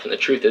golf. And the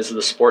truth is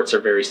the sports are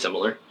very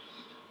similar.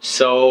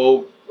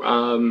 So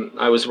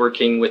I was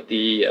working with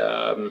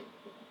the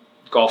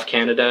Golf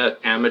Canada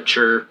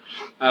amateur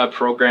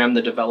program,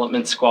 the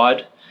development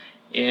squad,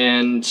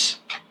 and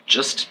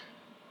just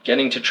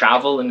getting to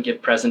travel and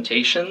give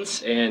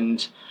presentations,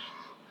 and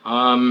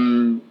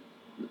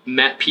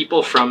met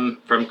people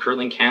from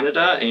Curling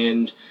Canada,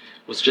 and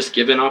was just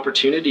given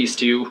opportunities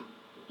to,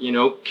 you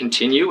know,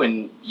 continue,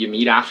 and you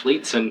meet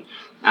athletes, and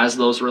as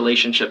those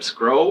relationships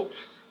grow,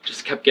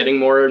 just kept getting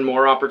more and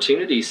more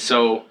opportunities.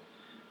 So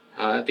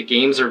the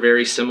games are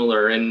very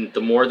similar, and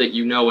the more that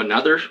you know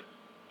another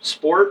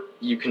sport,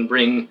 you can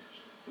bring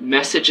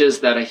messages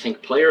that I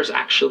think players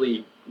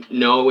actually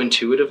know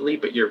intuitively,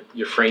 but you're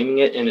framing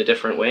it in a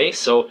different way.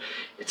 So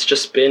it's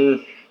just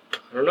been,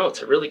 I don't know,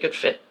 it's a really good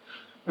fit.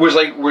 Was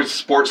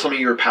sports something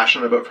you were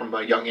passionate about from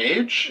a young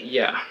age?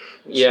 Yeah.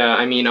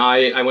 I mean,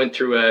 I went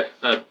through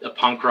a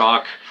punk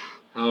rock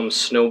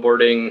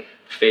snowboarding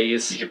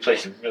phase. You could play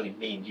some really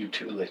mean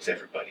U2 licks,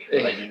 everybody.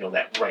 I'll let you know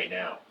that right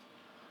now.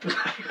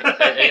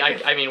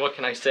 I mean, what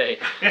can I say?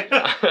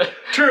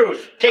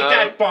 Truth. Take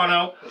that,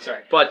 Bono.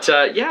 Sorry. But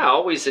I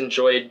always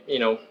enjoyed, you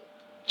know,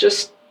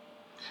 just,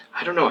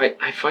 I don't know,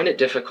 I find it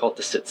difficult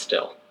to sit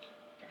still.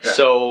 Okay.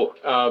 So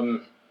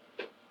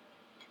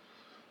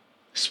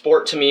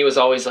sport to me was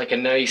always like a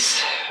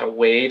nice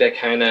way to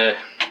kind of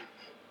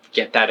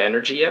get that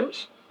energy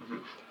out. Mm-hmm.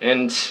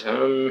 And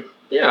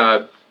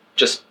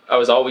I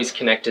was always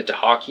connected to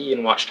hockey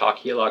and watched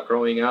hockey a lot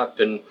growing up,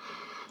 and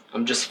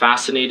I'm just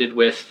fascinated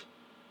with,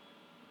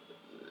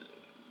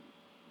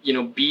 you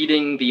know,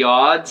 beating the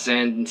odds.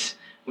 And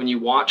when you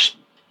watch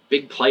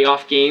big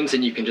playoff games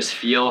and you can just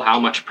feel how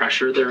much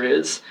pressure there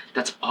is,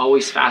 that's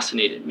always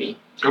fascinated me.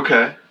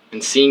 Okay.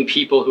 And seeing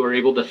people who are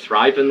able to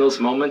thrive in those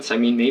moments, I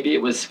mean, maybe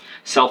it was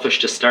selfish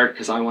to start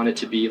because I wanted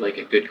to be like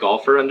a good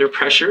golfer under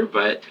pressure,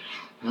 but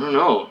I don't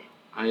know.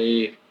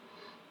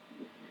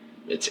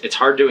 It's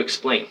hard to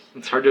explain.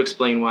 It's hard to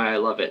explain why I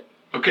love it.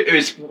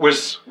 Okay,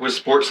 was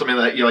sports something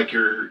that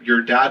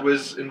your dad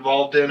was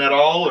involved in at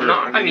all? Or No,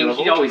 I mean,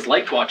 he always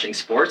liked watching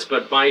sports,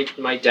 but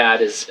my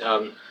dad is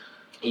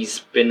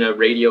he's been a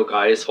radio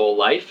guy his whole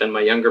life, and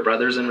my younger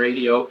brother's in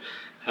radio,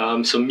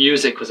 so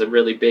music was a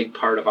really big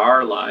part of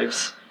our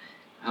lives.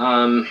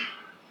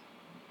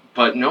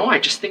 But no, I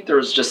just think there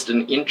was just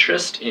an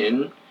interest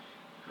in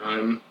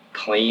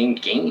playing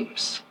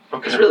games.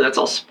 Because really, that's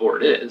all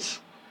sport is.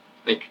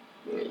 Like,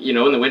 in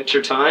the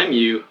wintertime,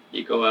 you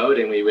go out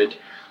and we would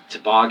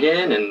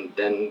toboggan, and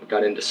then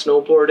got into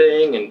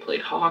snowboarding and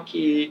played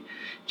hockey.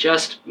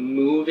 Just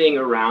moving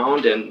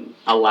around and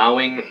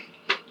allowing,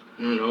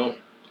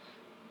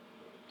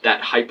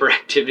 that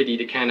hyperactivity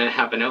to kind of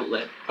have an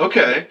outlet.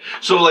 Okay.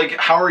 So,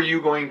 how are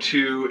you going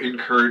to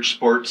encourage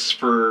sports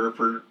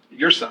for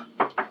your son?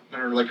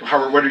 Or,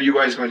 what are you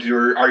guys going to do?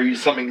 Or are you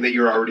something that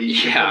you're already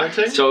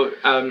implementing? So,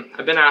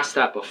 I've been asked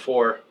that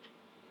before.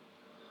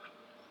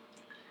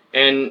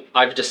 And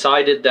I've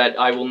decided that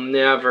I will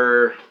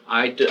never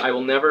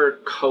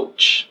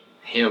coach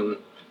him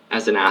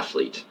as an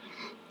athlete.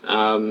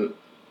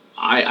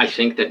 I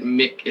think that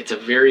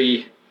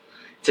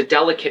it's a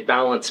delicate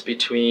balance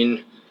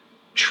between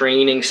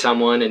training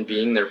someone and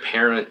being their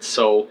parent.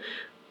 So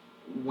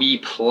we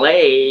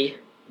play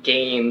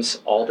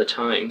games all the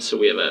time. So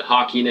we have a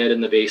hockey net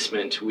in the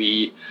basement.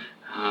 We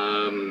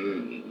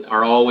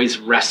are always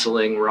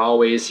wrestling. We're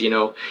always,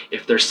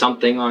 if there's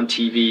something on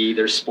TV,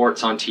 there's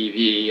sports on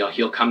TV,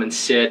 he'll come and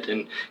sit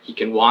and he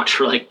can watch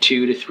for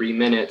 2 to 3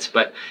 minutes,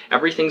 but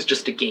everything's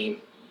just a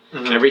game.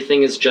 Mm-hmm.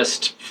 Everything is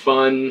just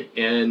fun,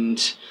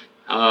 and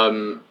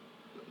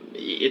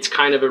it's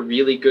kind of a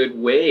really good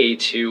way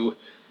to,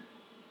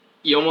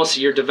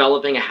 you're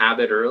developing a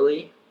habit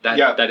early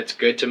that it's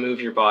good to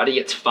move your body.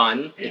 It's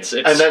fun. Yeah.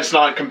 And that's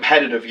not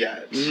competitive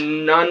yet.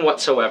 None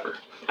whatsoever.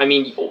 I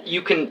mean,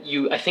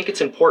 I think it's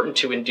important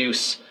to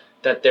induce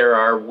that there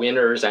are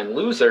winners and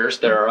losers.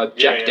 There are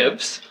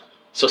objectives. Yeah.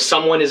 So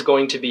someone is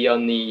going to be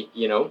on the,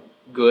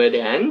 good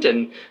end,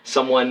 and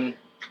someone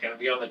is going to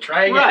be on the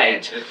trying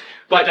end.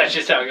 But that's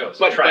just how it goes.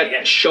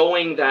 But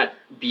showing that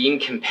being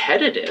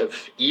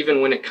competitive,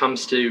 even when it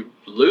comes to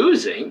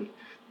losing,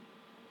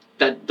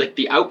 that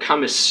the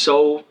outcome is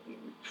so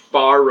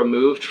far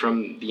removed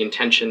from the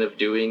intention of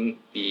doing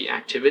the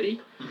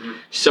activity. Mm-hmm.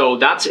 So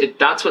that's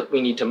what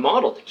we need to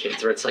model to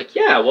kids, where it's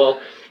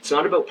it's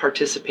not about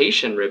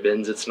participation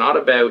ribbons. It's not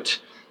about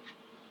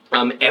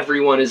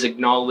everyone is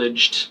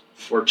acknowledged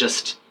for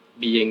just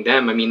being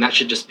them. I mean, that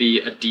should just be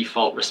a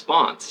default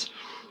response.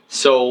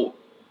 So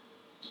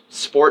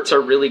sports are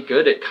really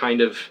good at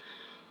kind of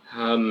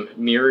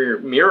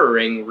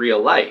mirroring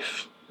real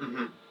life.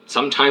 Mm-hmm.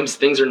 Sometimes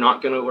things are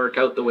not going to work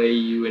out the way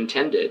you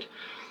intended.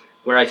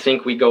 Where I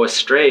think we go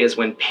astray is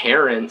when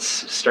parents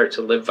start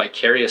to live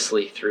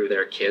vicariously through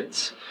their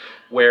kids,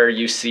 where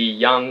you see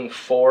young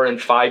 4 and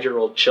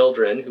 5-year-old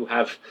children who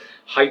have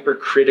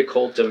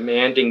hypercritical,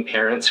 demanding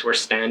parents who are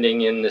standing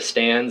in the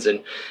stands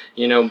and,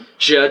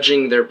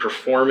 judging their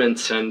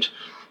performance. And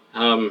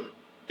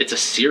it's a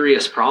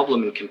serious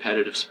problem in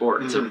competitive sport.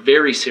 Mm-hmm. It's a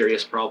very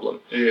serious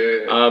problem.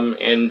 Yeah.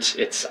 And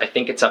I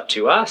think it's up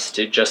to us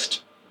to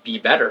just be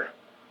better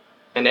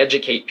and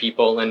educate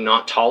people and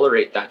not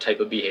tolerate that type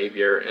of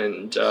behavior.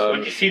 And so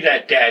when you see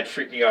that dad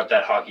freaking out at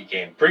that hockey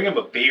game, bring him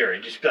a beer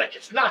and just be like,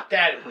 "It's not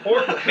that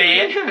important,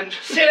 man.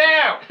 Sit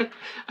down."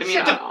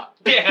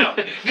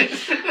 Down.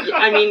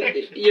 I mean,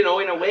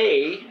 in a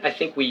way, I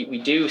think we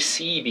do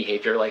see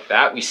behavior like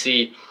that. We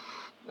see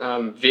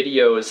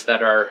videos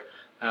that are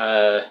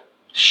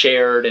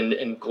shared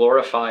and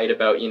glorified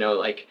about,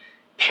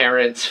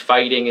 parents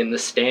fighting in the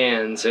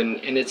stands, and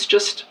it's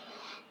just,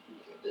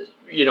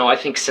 I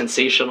think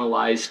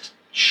sensationalized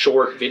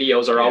short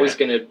videos are always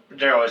going to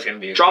draw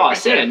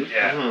us in.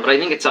 Yeah. Mm-hmm. But I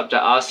think it's up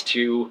to us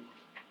to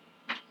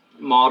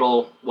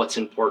model what's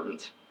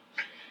important.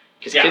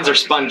 Because kids are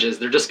sponges.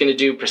 They're just going to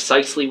do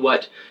precisely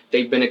what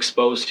they've been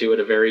exposed to at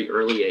a very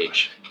early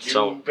age.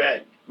 You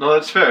bet. No,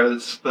 that's fair.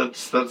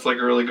 That's a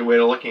really good way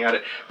of looking at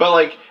it.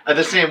 But at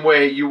the same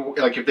way,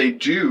 if they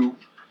do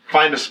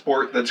find a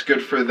sport that's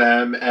good for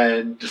them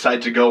and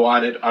decide to go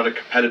on it on a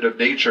competitive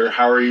nature,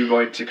 how are you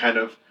going to kind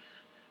of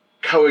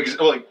coexist?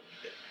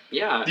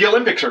 The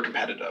Olympics are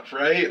competitive,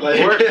 right? Of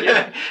course,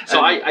 yeah.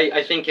 So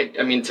I think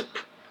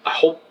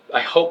I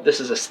hope this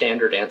is a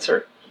standard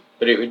answer,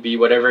 but it would be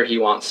whatever he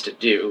wants to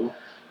do.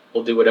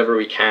 We'll do whatever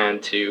we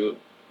can to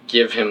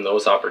give him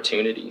those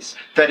opportunities.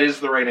 That is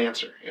the right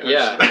answer. Yes.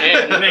 Yeah,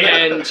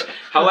 and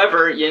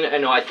however,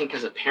 I think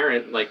as a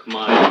parent, my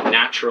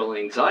natural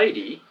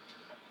anxiety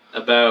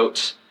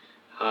about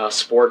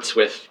sports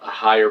with a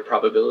higher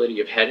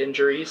probability of head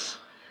injuries,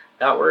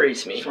 that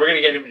worries me. So we're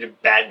going to get him into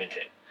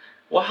badminton.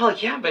 Well,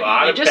 yeah, but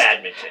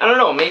badminton. I don't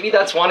know. Maybe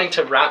that's wanting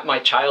to wrap my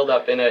child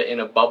up in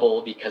a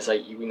bubble because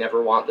we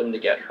never want them to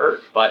get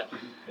hurt. But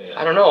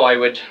I don't know. I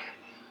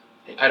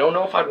don't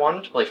know if I'd want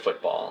him to play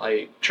football.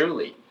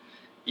 Truly.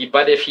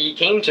 But if he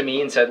came to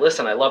me and said,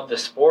 "Listen, I love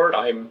this sport.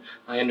 I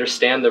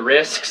understand the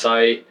risks.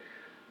 And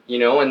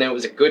it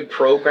was a good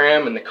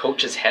program, and the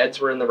coaches'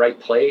 heads were in the right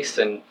place,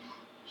 and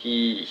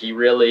he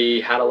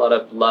really had a lot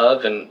of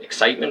love and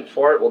excitement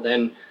for it, well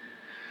then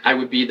I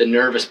would be the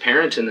nervous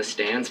parent in the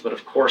stands, but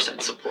of course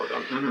I'd support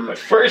him. Mm-hmm. But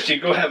first, you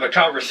go have a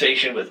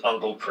conversation with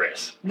Uncle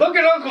Chris. Look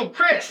at Uncle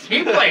Chris.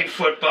 He played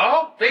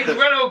football. Things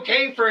went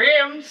okay for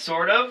him,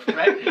 sort of,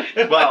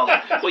 right? Well,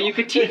 you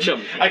could teach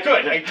him. I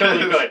totally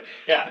could.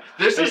 Yeah.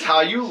 This is how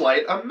you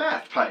light a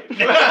meth pipe.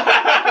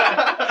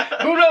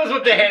 Who knows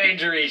what the head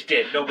injuries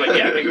did? No, but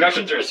yeah,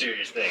 concussions are a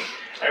serious thing.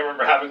 I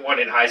remember having one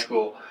in high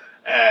school,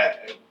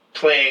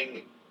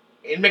 playing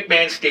in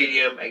McMahon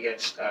Stadium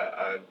against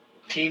a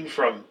team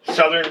from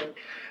southern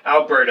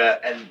Alberta,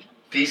 and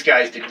these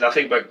guys did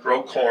nothing but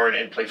grow corn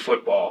and play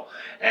football.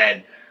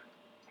 And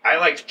I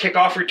liked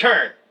kickoff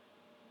return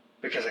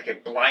because I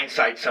could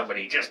blindside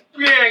somebody. Just,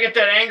 get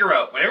that anger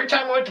out. But every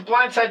time I went to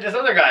blindside this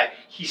other guy,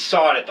 he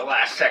saw it at the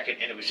last second,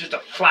 and it was just a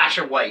flash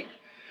of white,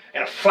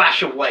 and a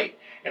flash of white,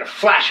 and a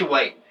flash of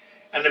white.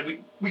 And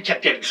then we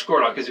kept getting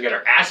scored on because we got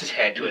our asses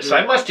handed to us. So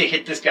I must have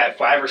hit this guy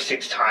 5 or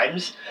 6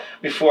 times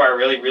before I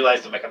really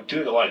realized I'm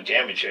doing a lot of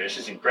damage here. This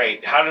isn't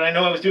great. How did I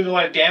know I was doing a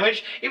lot of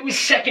damage? It was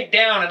second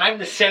down, and I'm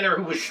the center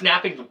who was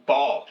snapping the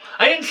ball.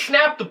 I didn't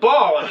snap the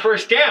ball on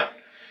first down.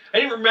 I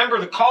didn't remember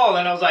the call,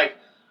 and I was like,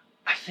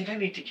 I think I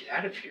need to get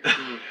out of here.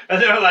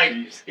 And they're like,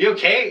 you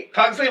okay,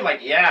 Pugsley? I'm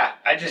like, yeah,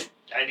 I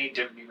need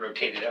to be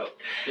rotated out.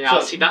 Yeah, so,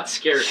 see, that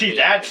scares me.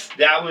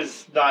 That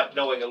was not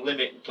knowing a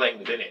limit and playing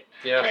within it.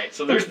 Yeah. Right,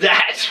 so there's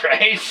that,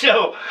 right?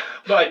 So,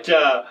 but,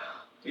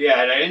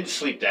 yeah, and I didn't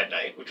sleep that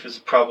night, which was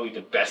probably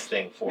the best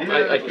thing for me.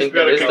 I think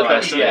that is the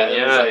best thing,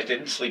 I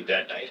didn't sleep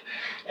that night.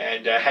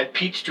 And had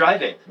Pete's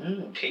driving.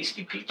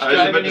 Tasty Pete's driving.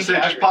 I was about to say,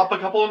 just pop a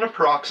couple in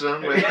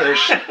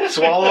naproxen,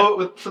 swallow it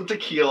with some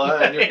tequila,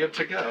 and you're good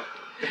to go.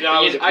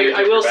 No,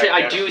 I will say,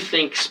 I do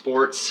think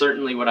sports,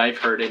 certainly what I've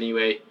heard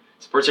anyway,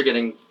 sports are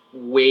getting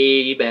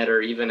way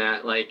better, even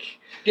at the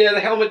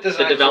helmet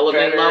design, the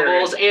development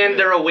levels, and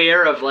they're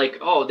aware of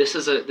this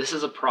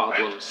is a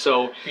problem.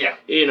 So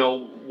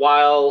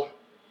while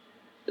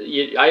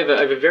I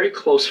have a very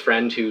close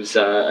friend who's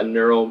a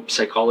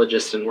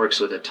neuropsychologist and works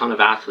with a ton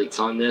of athletes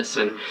on this,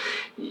 and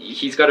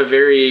he's got a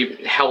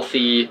very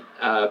healthy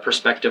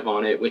perspective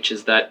on it, which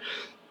is that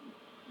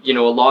a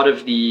lot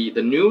of the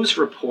news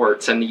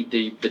reports and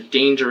the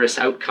dangerous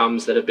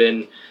outcomes that have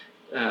been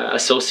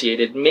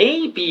associated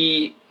may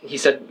be, he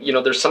said,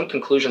 there's some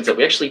conclusions that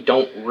we actually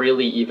don't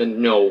really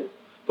even know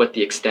what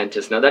the extent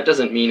is. Now, that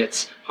doesn't mean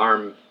it's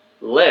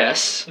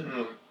harmless,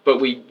 but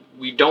we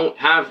don't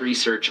have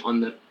research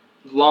on the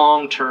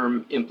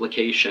long-term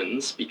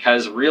implications,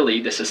 because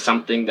really this is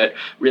something that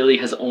really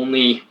has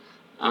only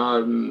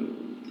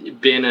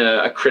been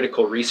a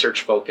critical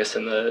research focus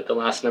in the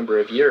last number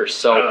of years.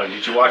 So, I don't know,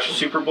 did you watch the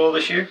Super Bowl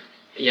this year?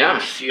 Yeah.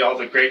 See all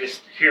the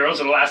greatest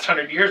heroes of the last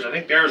 100 years. I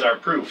think there's our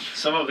proof.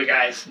 Some of the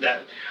guys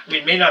that,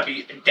 may not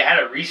be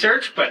data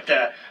research, but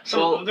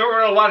there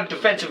were a lot of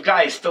defensive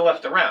guys still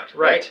left around.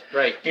 Right.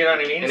 You know what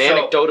I mean? And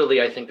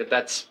anecdotally, I think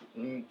that's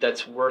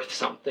worth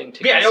something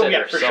to consider.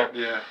 Yeah, for sure.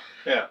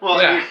 Yeah.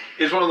 Well,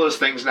 it's one of those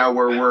things now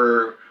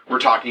where we're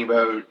talking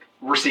about,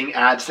 we're seeing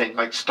ads saying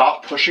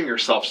stop pushing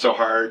yourself so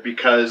hard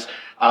because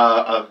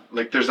of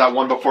there's that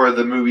one before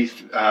the movies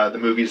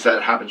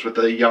that happens with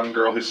the young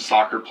girl who's a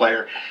soccer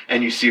player,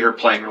 and you see her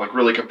playing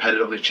really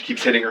competitively, and she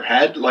keeps hitting her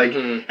head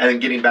and then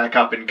getting back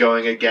up and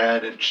going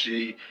again, and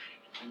she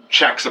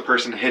checks a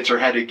person, hits her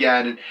head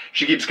again, and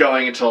she keeps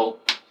going until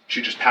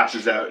she just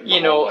passes out.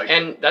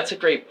 And that's a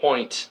great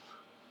point.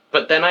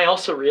 But then I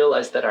also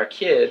realized that our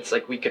kids,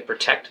 we could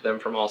protect them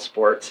from all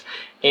sports.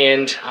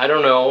 And I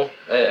don't know,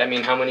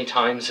 how many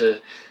times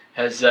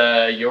has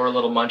your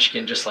little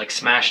munchkin just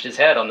smashed his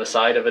head on the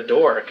side of a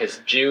door?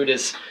 Because Jude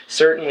is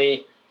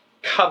certainly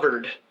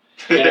covered,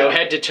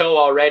 head to toe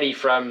already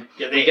from...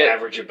 Yeah, they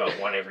average about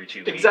one every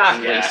 2 weeks.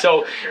 Exactly. Yeah,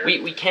 so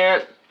we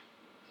can't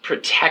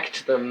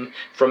protect them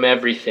from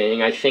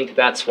everything. I think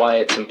that's why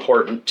it's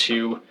important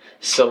to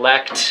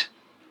select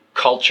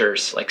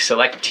cultures,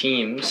 select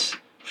teams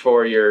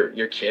for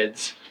your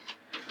kids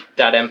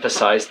that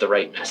emphasize the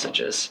right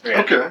messages.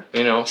 Yeah. Okay.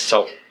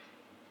 So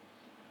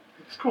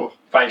it's cool.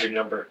 Find your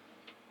number,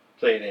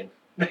 play it in.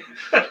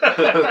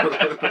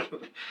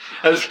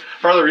 That's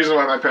part of the reason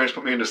why my parents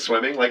put me into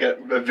swimming, at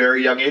a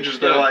very young age. Is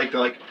they're like,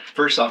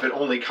 first off, it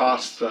only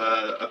costs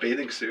a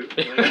bathing suit,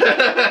 and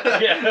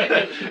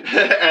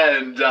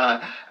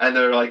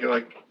they're like.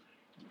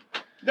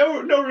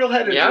 No real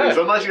head injuries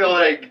unless you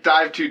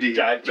dive too deep.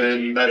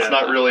 Then that's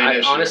not really an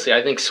issue. Honestly,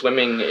 I think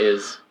swimming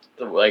is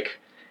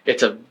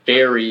it's a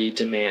very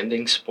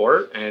demanding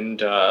sport,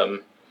 and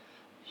I've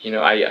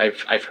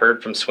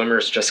heard from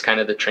swimmers just kind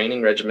of the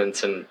training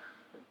regimens, and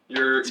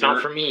it's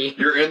not for me.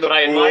 You're in the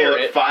pool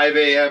at 5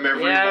 a.m.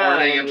 every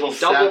morning until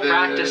 7. Double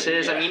practices.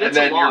 It's a lot. And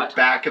then you're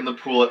back in the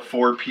pool at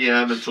 4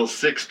 p.m. until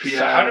 6 p.m.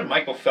 So how did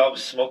Michael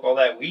Phelps smoke all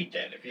that weed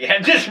then? If he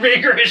had this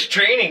rigorous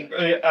training,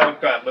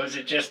 was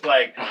it just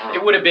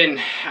It would have been...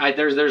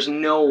 There's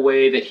no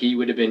way that he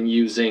would have been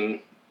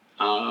using...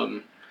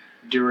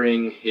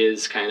 during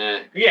his kind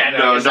of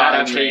his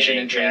adaptation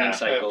and training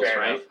cycles,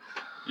 right?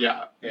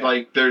 Yeah. Yeah.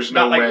 Like there's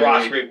Not no like way.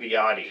 Ross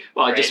Bigliotti.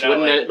 Well, right? just Not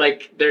wouldn't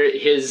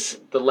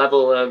the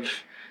level of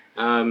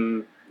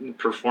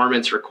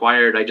performance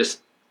required. I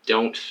just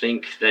don't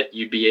think that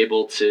you'd be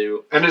able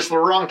to. And it's the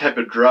wrong type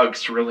of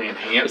drugs to really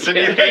enhance Yeah.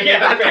 anything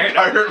Yeah, in fair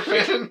that enough.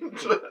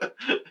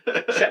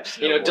 department. Except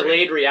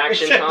Delayed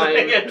reaction time.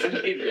 Yeah,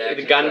 delayed reaction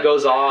The gun time.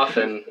 goes off,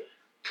 and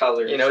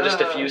Colors.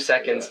 just a few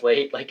seconds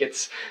late. Like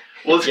it's.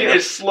 Well, it's, You know.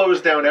 it slows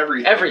down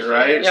everything, Everything,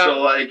 right? yeah. So,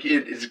 like,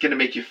 it's going to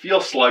make you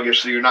feel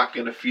sluggish, so you're not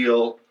going to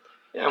feel...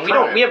 Yeah, and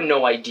Crime. we have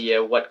no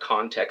idea what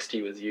context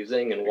he was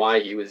using and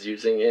why he was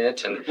using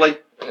it, and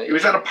Like, it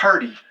was at a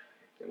party,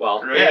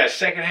 well, right? Yeah,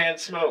 secondhand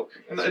smoke.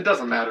 It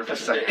doesn't matter if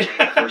it's second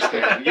hand or first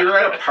hand. You're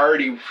at a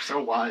party,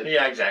 so what?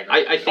 Yeah,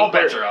 exactly. I think all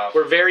bets are off.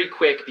 we're very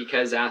quick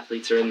because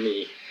athletes are in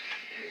the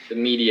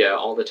media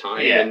all the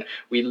time, Yeah. and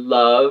we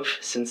love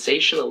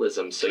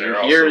sensationalism. So There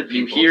are you also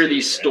people hear too,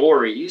 these yeah.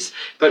 stories,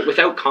 but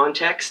without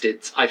context,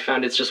 I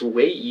found it's just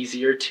way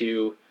easier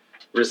to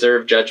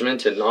reserve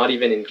judgment and not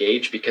even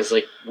engage because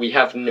like we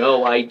have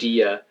no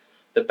idea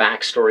the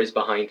backstories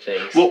behind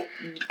things. Well,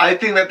 I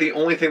think that the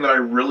only thing that I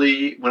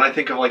really, when I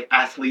think of like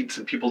athletes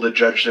and people to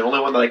judge, the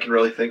only one that I can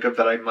really think of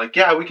that I'm like,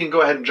 yeah, we can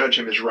go ahead and judge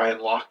him is Ryan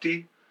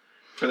Lochte.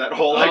 For that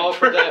whole like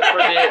for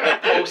the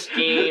post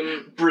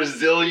game.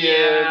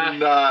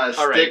 Brazilian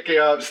stick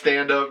up,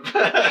 stand up.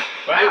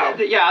 Wow.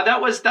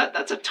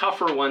 That's a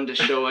tougher one to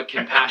show a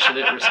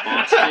compassionate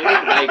response to.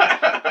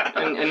 Like,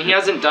 and he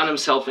hasn't done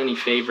himself any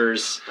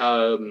favors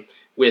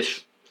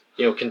with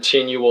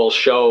continual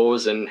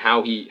shows and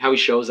how he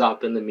shows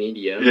up in the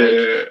media.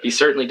 Yeah. He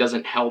certainly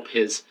doesn't help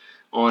his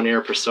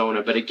on-air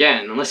persona. But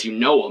again, unless you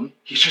know him,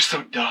 He's just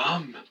so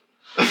dumb.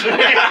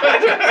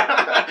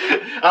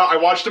 I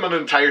watched him on an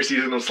entire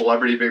season of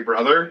Celebrity Big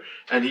Brother,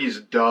 and he's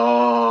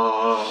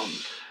dumb.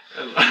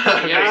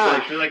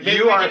 Yeah. Like, maybe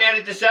You we are- can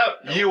edit this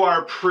out. No. You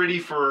are pretty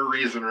for a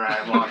reason,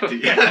 Ryan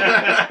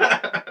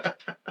Lochte.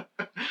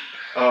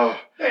 Oh,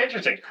 Yeah,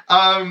 interesting.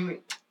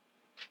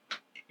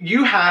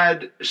 you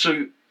had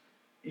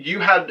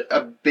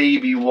a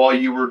baby while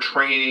you were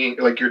training,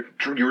 like you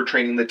were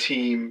training the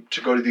team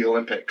to go to the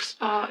Olympics.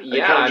 yeah, kind of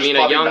I just mean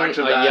popping back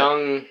to that. a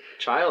young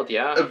child,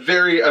 yeah. A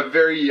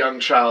very young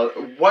child.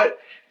 What?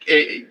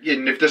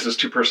 And if this is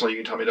too personal, you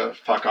can tell me to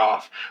fuck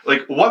off.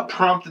 Like, what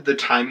prompted the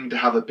timing to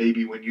have a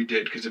baby when you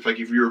did? Because if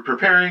you were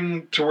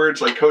preparing towards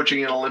like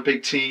coaching an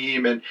Olympic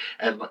team and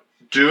like,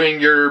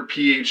 doing your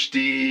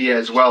PhD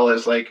as well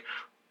as like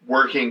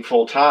working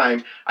full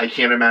time, I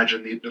can't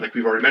imagine like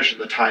we've already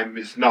mentioned, the time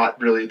is not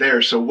really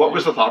there. So, what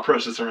was the thought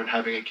process around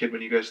having a kid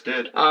when you guys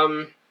did?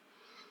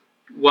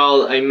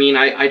 Well, I mean,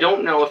 I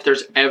don't know if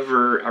there's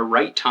ever a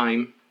right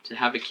time to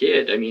have a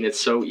kid. I mean, it's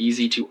so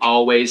easy to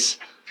always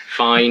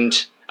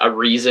find a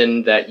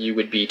reason that you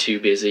would be too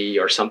busy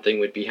or something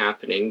would be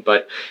happening,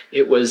 but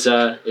it was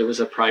a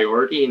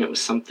priority and it was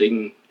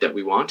something that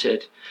we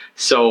wanted.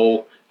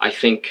 So I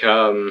think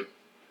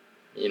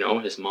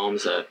his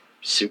mom's a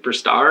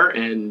superstar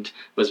and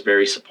was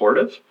very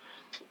supportive,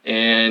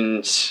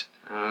 and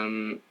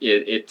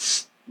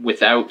it's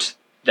without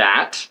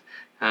that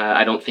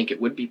I don't think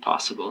it would be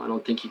possible. I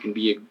don't think you can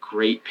be a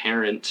great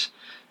parent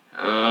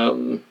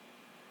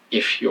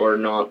if you're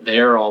not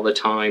there all the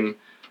time.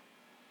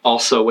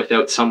 Also,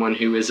 without someone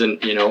who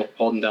isn't,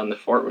 holding down the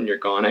fort when you're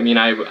gone. I mean,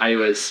 I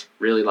was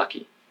really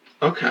lucky.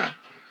 Okay.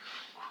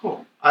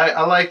 Cool.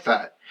 I like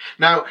that.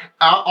 Now,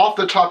 off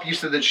the top, you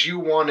said that you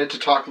wanted to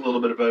talk a little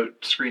bit about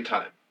screen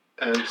time.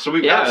 And so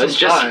we've got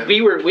some time.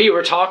 We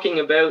were talking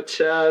about,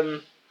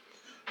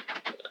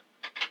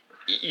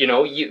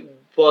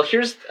 well,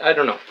 here's, I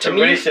don't know.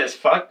 Somebody says,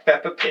 fuck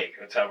Peppa Pig.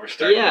 That's how we're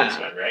starting this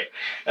one, right?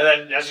 And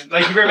then,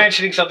 like, you were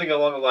mentioning something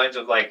along the lines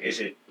of, like, is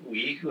it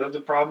we who have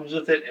the problems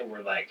with it? And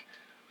we're, like,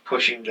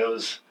 pushing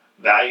those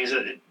values.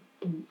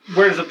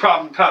 Where does the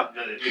problem come?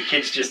 The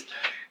kids just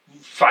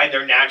find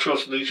their natural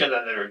solution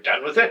and they're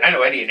done with it? I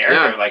know Eddie and Eric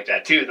are like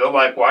that, too. They'll,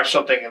 like, watch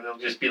something and they'll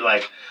just be,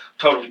 like,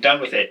 totally done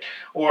with it.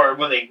 Or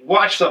when they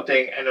watch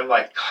something and I'm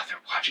like, God, they're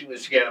watching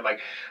this again. I'm like,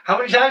 how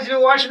many times have you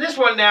been watching this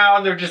one now?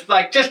 And they're just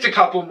like, just a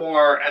couple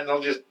more, and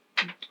they'll just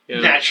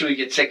naturally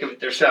get sick of it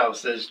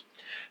themselves. Does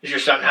your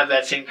son have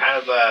that same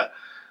kind of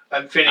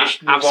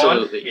unfinished move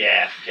absolutely. on?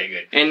 Yeah, okay,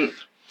 good. And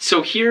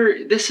so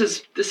here, this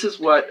is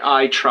what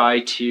I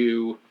try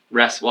to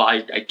wrestle. Well,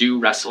 I do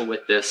wrestle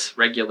with this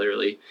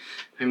regularly.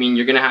 I mean,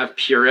 you're going to have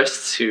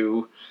purists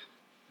who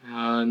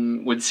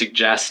would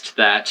suggest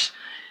that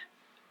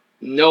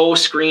no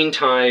screen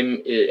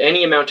time,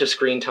 any amount of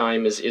screen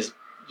time is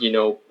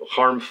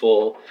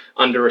harmful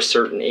under a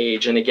certain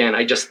age. And again,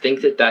 I just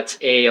think that that's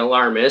A,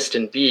 alarmist,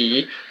 and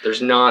B,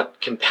 there's not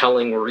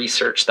compelling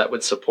research that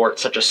would support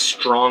such a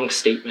strong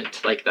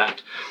statement like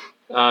that.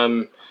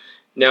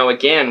 Now,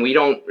 again,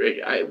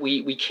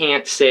 we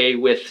can't say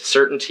with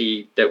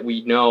certainty that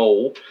we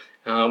know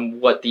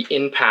what the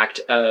impact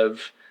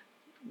of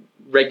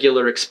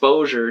regular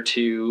exposure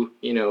to,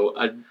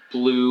 a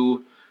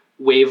blue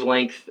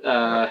wavelength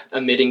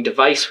emitting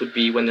device would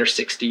be when they're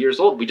 60 years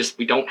old.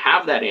 We don't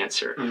have that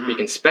answer. Mhm. We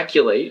can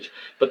speculate,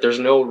 but there's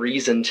no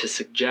reason to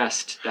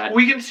suggest that.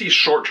 We can see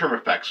short-term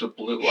effects with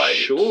blue light.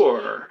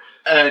 Sure.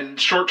 And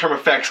short-term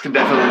effects can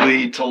definitely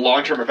lead to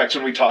long-term effects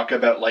when we talk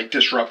about like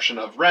disruption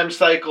of REM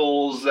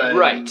cycles and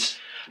Right.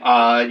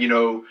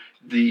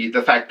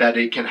 The fact that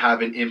it can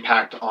have an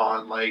impact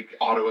on like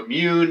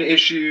autoimmune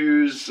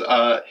issues.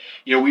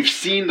 We've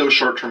seen those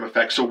short-term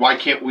effects, so why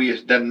can't we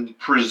then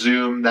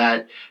presume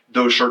that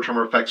those short-term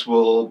effects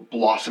will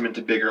blossom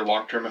into bigger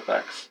long-term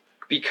effects?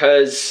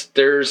 Because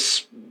there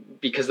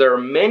are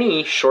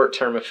many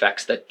short-term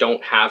effects that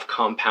don't have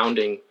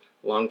compounding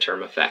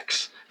long-term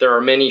effects. There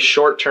are many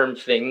short-term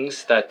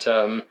things that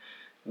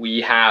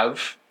we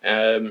have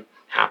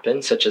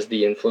happen, such as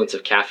the influence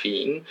of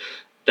caffeine,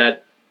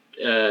 that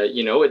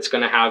it's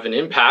going to have an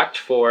impact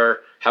for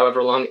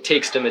however long it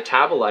takes to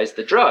metabolize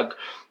the drug.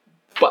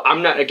 But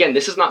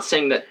this is not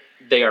saying that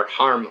they are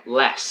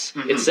harmless.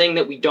 Mhm. It's saying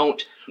that we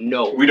don't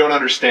know. We don't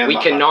understand. We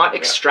cannot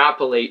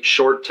extrapolate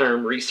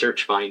short-term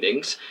research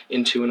findings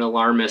into an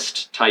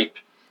alarmist type,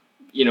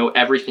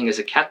 everything is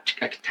a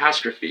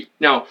catastrophe.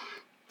 Now,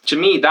 to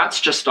me, that's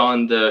just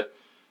on the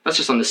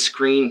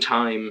screen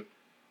time.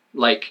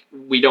 Like,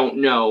 we don't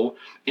know.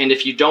 And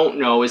if you don't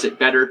know, is it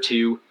better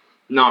to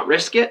not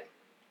risk it?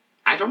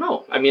 I don't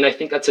know. I mean, I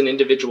think that's an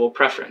individual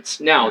preference.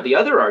 Now, the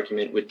other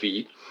argument would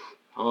be,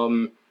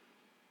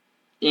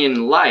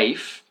 in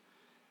life,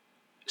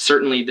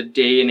 certainly the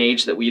day and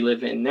age that we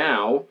live in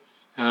now,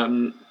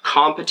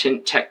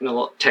 competent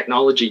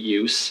technology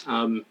use,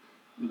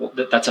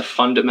 that's a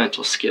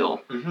fundamental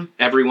skill. Mm-hmm.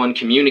 Everyone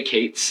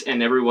communicates,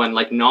 and everyone,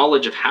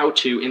 knowledge of how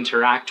to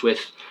interact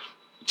with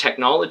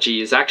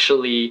technology is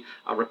actually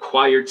a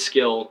required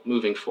skill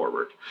moving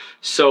forward.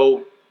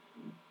 So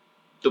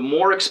the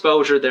more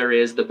exposure there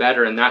is, the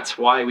better, and that's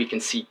why we can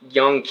see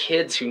young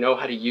kids who know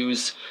how to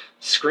use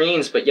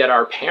screens, but yet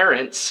our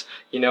parents,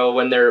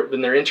 when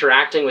they're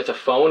interacting with a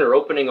phone or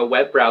opening a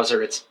web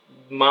browser, it's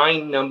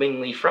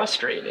mind-numbingly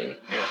frustrating.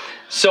 Yeah.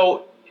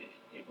 So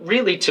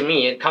really, to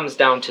me, it comes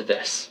down to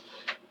this.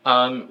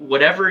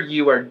 Whatever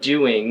you are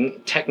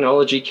doing,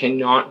 technology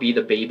cannot be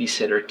the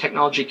babysitter.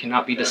 Technology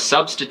cannot be the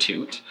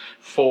substitute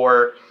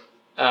for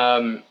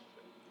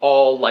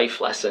all life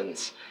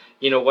lessons.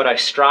 What I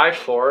strive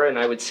for, and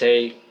I would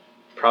say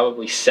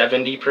probably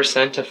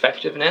 70%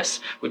 effectiveness,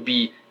 would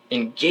be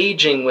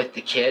engaging with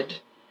the kid,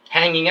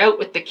 hanging out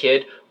with the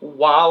kid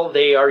while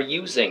they are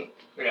using,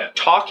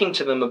 talking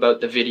to them about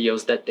the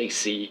videos that they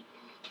see.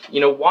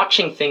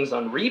 Watching things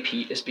on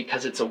repeat is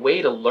because it's a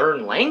way to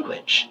learn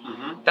language.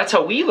 Mm-hmm. That's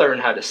how we learn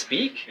how to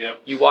speak.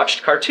 Yep. You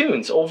watched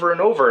cartoons over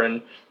and over,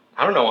 and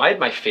I don't know, I had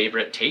my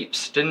favorite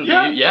tapes, didn't you?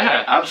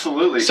 Yeah.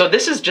 Absolutely. So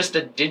this is just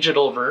a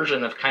digital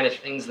version of kind of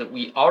things that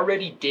we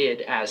already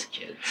did as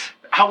kids.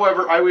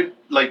 However, I would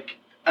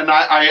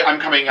I'm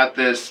coming at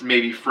this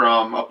maybe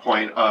from a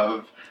point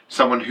of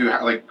someone who,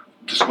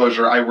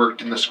 disclosure, I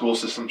worked in the school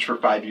systems for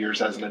 5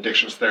 years as an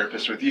addictions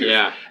therapist with youth.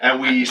 Yeah. And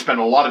we spent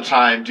a lot of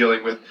time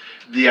dealing with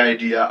the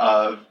idea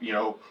of,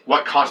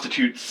 what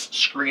constitutes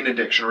screen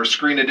addiction, or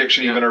screen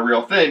addiction even a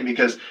real thing,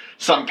 because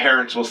some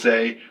parents will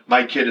say,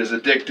 my kid is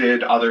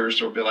addicted.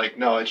 Others will be like,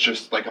 no, it's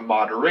just like a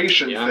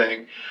moderation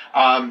thing.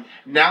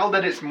 Now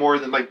that it's more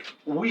than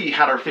we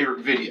had our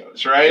favorite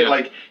videos,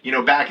 right?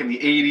 Yeah. Back in the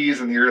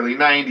 80s and the early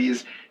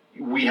 90s,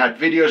 we had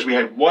videos, we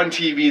had one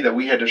TV that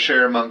we had to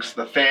share amongst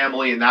the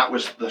family, and that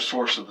was the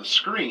source of the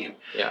screen.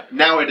 Yeah.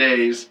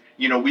 Nowadays,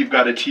 we've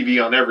got a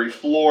TV on every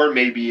floor,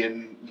 maybe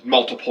in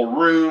multiple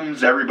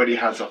rooms. Everybody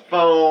has a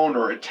phone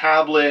or a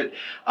tablet,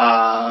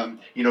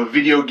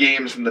 video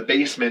games in the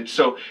basement.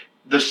 So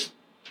there's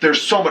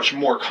so much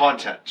more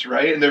content,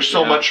 right? And there's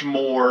so much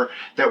more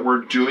that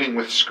we're doing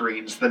with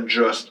screens than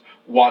just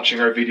watching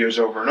our videos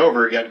over and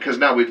over again, because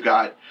now we've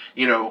got,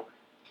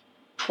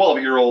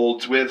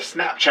 12-year-olds with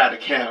Snapchat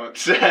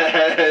accounts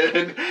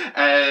and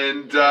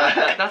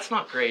that's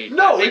not great.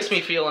 No, it makes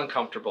me feel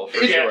uncomfortable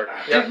for It- sure.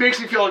 It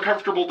makes me feel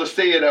uncomfortable to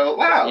say it out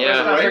loud. Yeah. Let's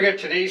not right? forget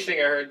today's thing.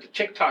 I heard the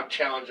TikTok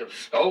challenge of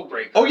skull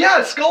breaking. Oh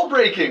yeah, skull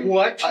breaking.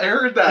 What? I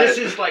heard that. This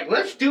is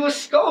let's do a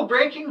skull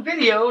breaking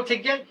video to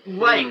get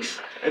likes.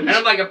 And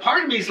I'm like, a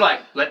part of me's like,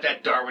 let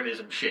that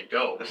Darwinism shit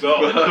go.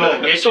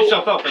 Go. Get So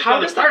yourself up. But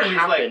how the does part that of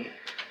me's happen?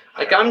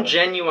 I don't I'm know.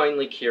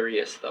 genuinely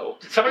curious, though.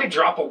 Did somebody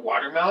drop a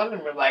watermelon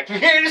and we're like,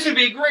 hey, this would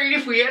be great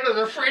if we had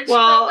other friends.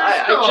 Well,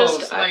 How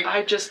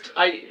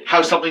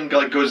something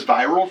goes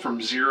viral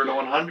from 0 to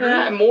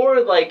 100.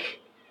 more like,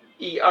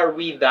 are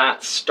we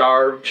that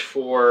starved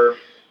for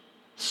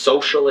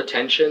social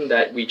attention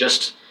that we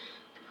just,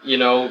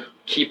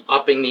 keep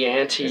upping the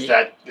ante? Is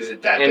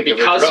it that and big of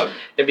a drug?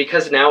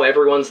 because now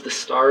everyone's the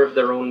star of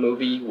their own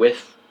movie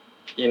with,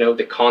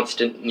 the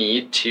constant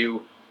need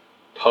to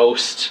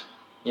post,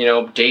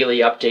 daily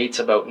updates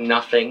about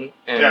nothing,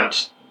 and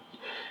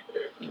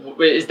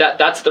is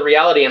that's the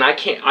reality? And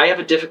I have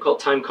a difficult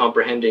time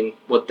comprehending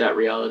what that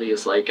reality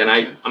is like, and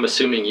I'm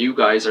assuming you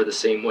guys are the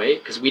same way,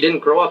 because we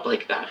didn't grow up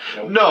like that.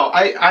 No,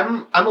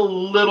 I'm a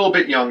little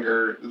bit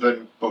younger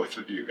than both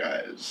of you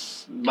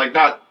guys.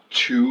 Not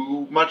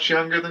too much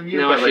younger than you.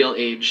 Now but I feel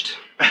aged.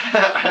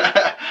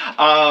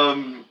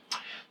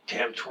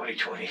 Damn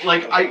 2020.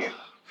 Like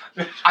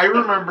I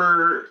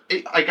remember,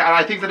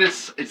 I think that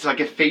it's like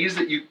a phase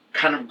that you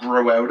kind of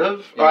grow out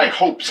of. Yeah. Or I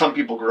hope some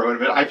people grow out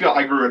of it. I feel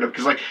I grew out of it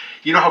because, like,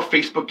 you know how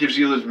Facebook gives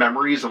you those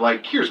memories of,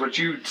 like, here's what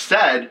you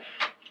said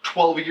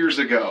 12 years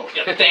ago.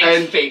 Yeah,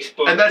 thanks,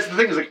 Facebook. And that's the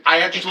thing is, like,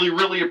 I actually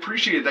really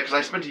appreciated that because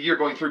I spent a year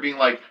going through being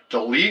like,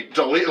 delete,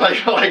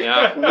 like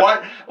Yeah.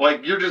 what?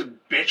 Like, you're just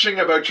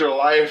bitching about your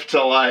life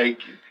to,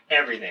 like,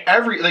 everything.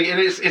 like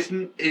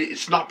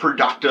it's not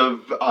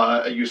productive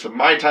use of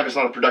my time. It's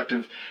not a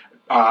productive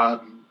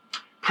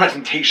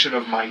presentation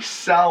of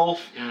myself.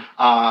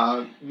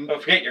 Yeah.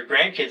 Don't forget your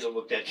grandkids will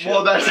look at you.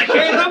 Well, that's like,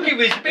 hey, look, he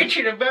was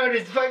bitching about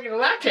his fucking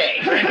latte.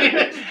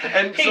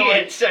 And he so,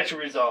 had like, such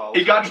resolve.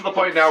 it got to the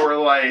point now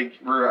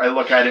where I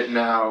look at it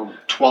now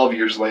 12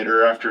 years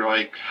later after,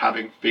 like,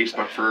 having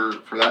Facebook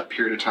for that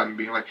period of time and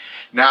being like,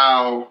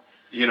 now,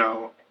 you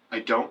know, I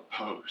don't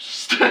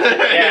post.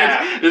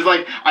 Yeah. It's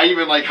like, I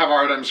even, like, have a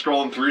hard time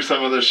scrolling through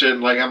some of this shit,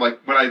 and, like, I'm like,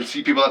 when I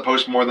see people that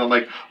post more than,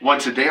 like,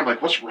 once a day, I'm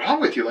like, what's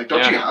wrong with you? Like,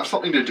 don't you have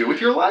something to do with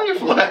your life?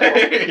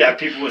 Like, Yeah,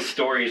 people with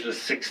stories with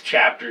 6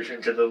 chapters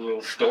into the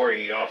little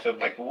story often,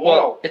 like, whoa.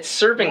 Well, it's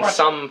serving What?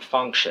 some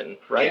function,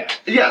 right?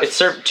 Yeah. Yes. It's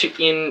served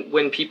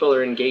when people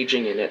are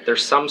engaging in it.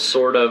 There's some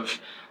sort of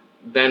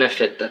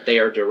benefit that they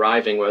are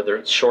deriving, whether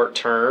it's short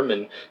term,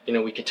 and you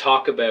know we could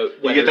talk about You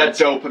whether get that that's-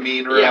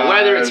 dopamine rush. yeah,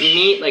 whether it's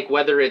neat, like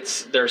whether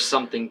it's there's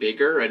something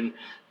bigger, and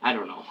I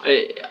don't know.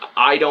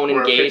 I don't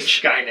Or if it's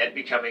engage. Skynet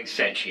becoming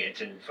sentient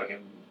and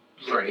fucking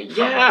learning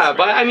from Yeah, us.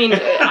 but I mean,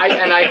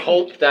 I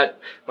hope that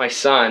my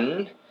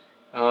son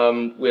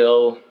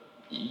will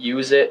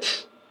use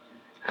it.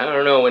 I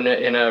don't know,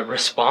 in a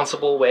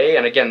responsible way.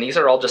 And again, these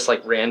are all just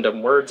like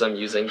random words I'm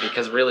using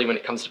because really, when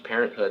it comes to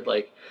parenthood,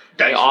 like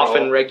I Dice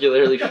often roll.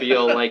 regularly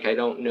feel like I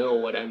don't know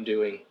what I'm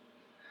doing.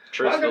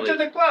 Truthfully. Welcome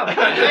to the club.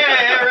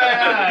 yeah,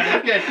 right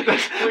on.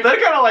 That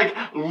kind of, like,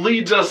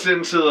 leads us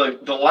into,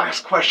 like, the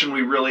last question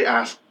we really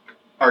ask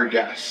our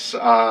guests,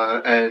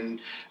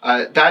 and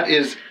that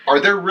is: are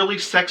there really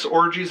sex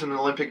orgies in the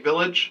Olympic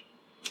Village?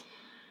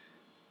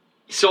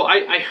 So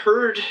I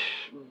heard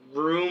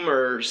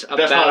rumors about.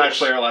 That's not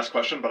actually our last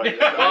question, but I.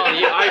 Well,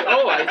 yeah, I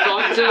thought.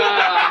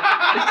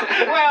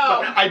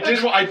 Well,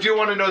 I do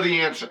want to know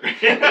the answer.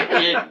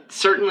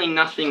 Certainly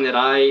nothing that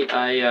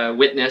I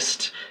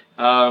witnessed,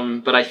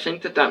 but I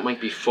think that might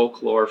be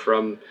folklore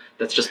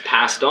that's just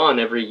passed on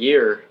every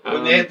year.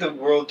 when they had the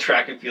World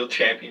Track and Field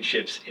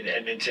Championships in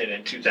Edmonton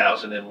in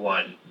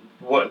 2001,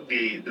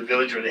 the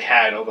village where they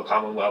had all the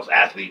Commonwealth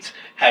athletes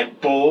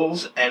had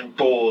bowls and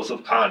bowls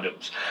of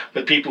condoms.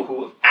 But people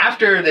who,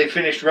 after they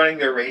finished running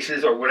their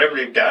races or whatever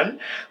they've done,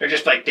 they're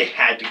just like, they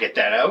had to get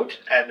that out,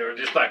 and they were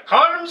just like,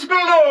 condoms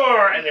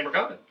galore, and they were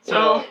gone. So,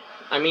 Well,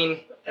 I mean,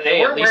 and they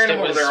hey, weren't at least wearing it them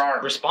over was their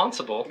arms.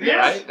 responsible,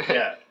 Yes. right?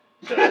 Yeah.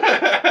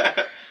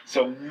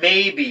 So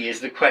maybe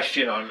is the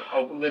question on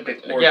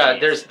Olympic orgies. Yeah,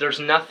 there's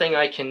nothing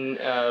I can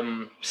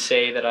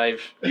say that I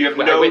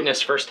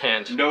witnessed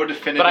firsthand. No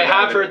definitive. But I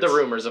have heard the evidence.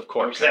 rumors, of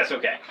course. That's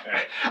okay.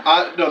 All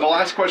right. No, the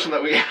last question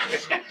that we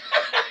asked.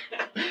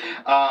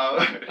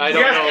 I we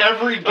don't asked know.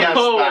 every guest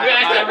Oh, that. we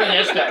asked Every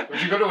guest that.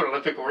 Would you go to an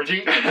Olympic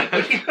orgy?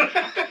 Obviously,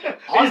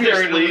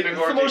 Olympic it's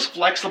the orgy? most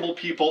flexible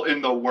people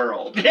in the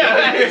world.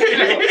 Yeah, that's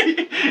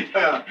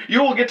Yeah.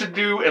 You will get to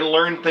do and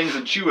learn things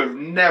that you have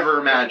never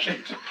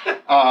imagined.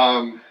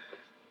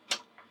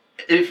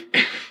 If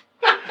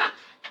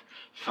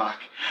fuck,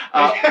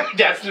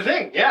 That's the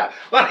thing. Yeah.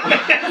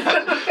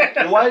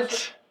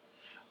 what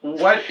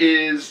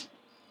is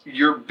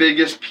your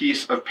biggest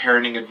piece of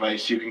parenting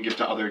advice you can give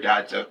to other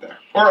dads out there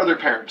or other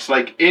parents?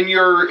 Like in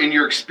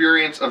your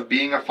experience of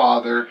being a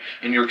father,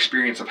 in your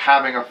experience of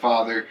having a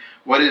father,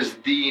 what is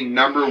the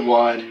number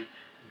one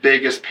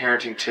biggest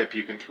parenting tip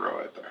you can throw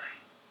out there?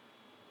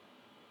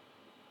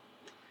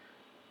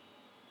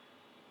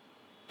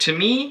 To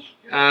me,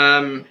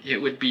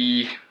 it would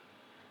be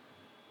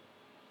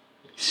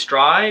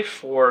strive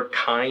for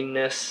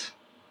kindness,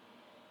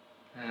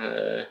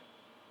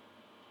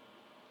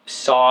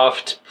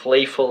 soft,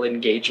 playful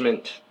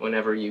engagement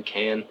whenever you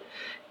can.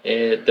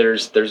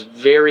 There's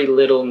very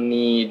little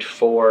need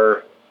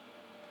for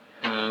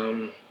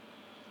anger,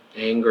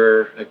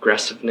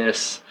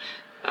 aggressiveness.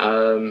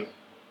 I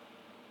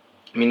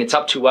mean, it's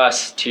up to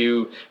us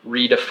to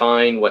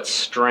redefine what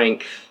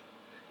strength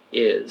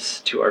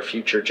is to our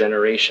future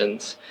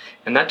generations.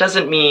 And that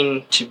doesn't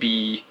mean to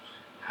be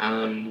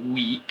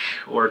weak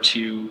or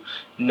to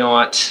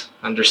not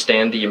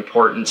understand the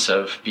importance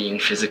of being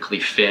physically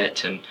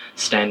fit and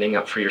standing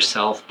up for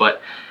yourself.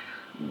 But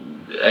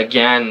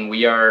again,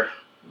 we are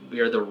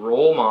the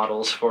role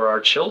models for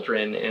our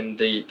children, and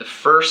the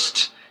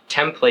first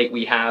template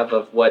we have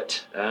of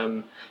what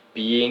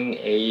being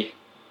a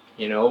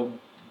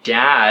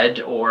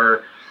dad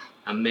or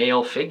a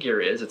male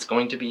figure is, it's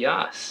going to be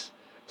us.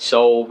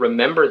 So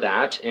remember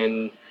that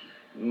and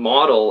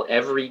model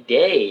every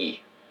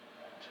day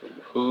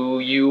who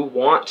you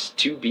want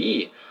to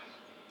be.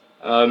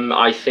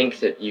 I think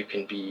that you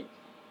can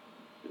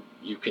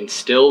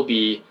still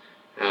be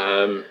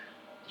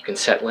You can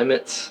set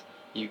limits.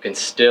 You can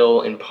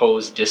still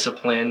impose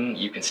discipline.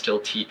 You can still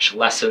teach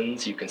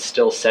lessons. You can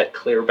still set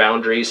clear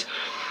boundaries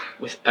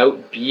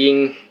without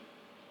being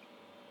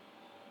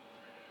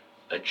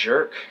a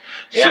jerk.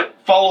 So,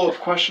 follow-up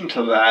question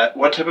to that.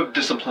 What type of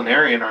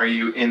disciplinarian are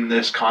you in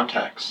this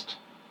context?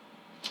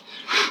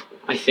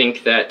 I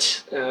think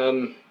that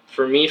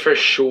for me, for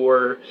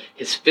sure,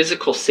 his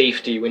physical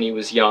safety when he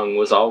was young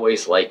was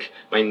always like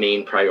my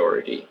main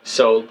priority.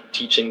 So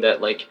teaching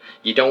that like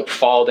you don't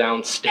fall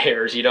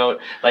downstairs, you don't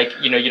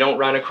you don't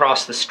run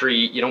across the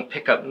street, you don't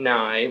pick up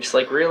knives,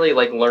 like really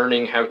like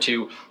learning how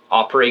to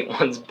operate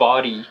one's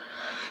body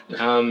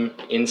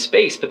in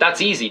space. But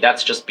that's easy.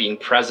 That's just being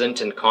present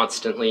and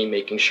constantly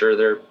making sure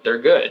they're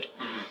good.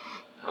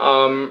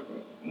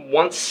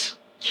 Once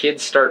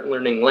kids start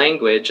learning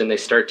language and they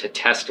start to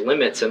test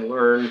limits and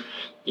learn,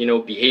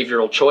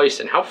 behavioral choice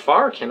and how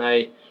far can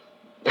I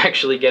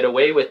actually get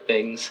away with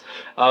things,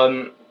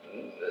 we're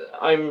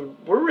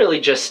really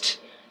just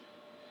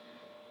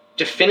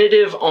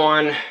definitive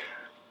on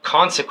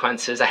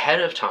consequences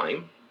ahead of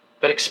time,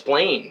 but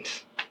explained.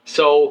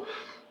 So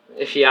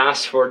if he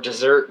asks for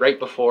dessert right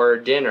before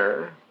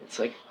dinner, it's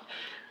like,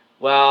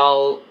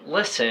 well,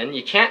 listen,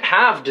 you can't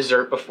have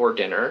dessert before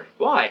dinner.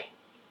 Why?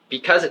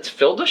 Because it's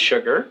filled with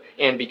sugar,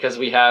 and because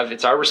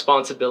it's our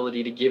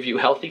responsibility to give you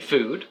healthy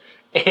food,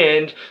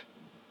 and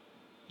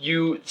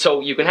so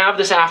you can have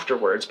this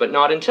afterwards, but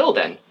not until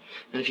then.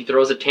 And if he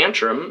throws a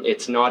tantrum,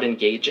 it's not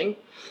engaging.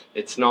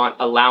 It's not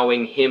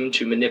allowing him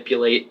to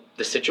manipulate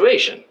the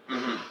situation.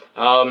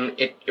 Mm-hmm.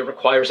 It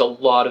requires a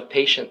lot of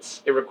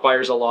patience. It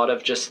requires a lot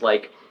of just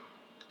like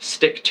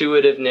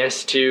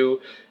stick-to-itiveness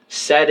to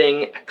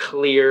setting a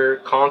clear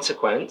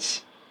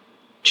consequence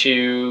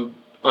to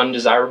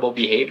undesirable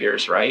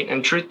behaviors, right?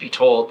 And truth be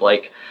told,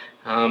 like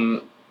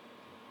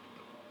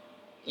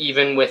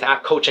even with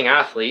coaching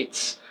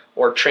athletes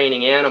or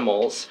training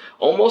animals,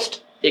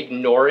 almost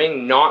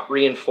ignoring, not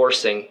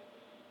reinforcing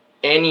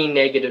any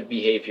negative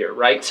behavior,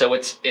 right? So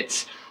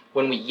it's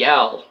when we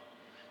yell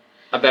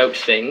about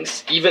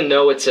things, even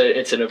though it's an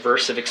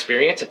aversive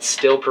experience, it's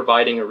still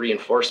providing a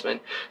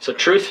reinforcement. So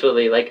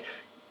truthfully, like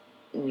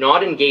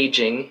not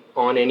engaging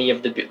on any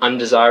of the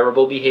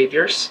undesirable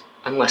behaviors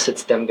unless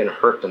it's them going to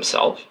hurt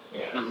themselves.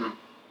 Yeah. Mm-hmm.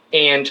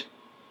 And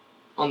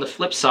on the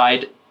flip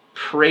side,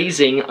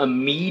 praising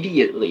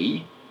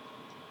immediately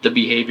the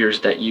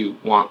behaviors that you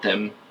want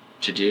them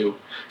to do.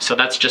 So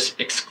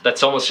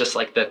that's almost just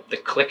like the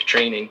click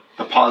training.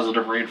 The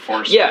positive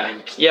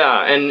reinforcement.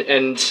 Yeah,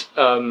 and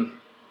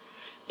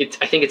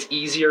I think it's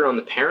easier on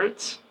the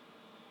parents.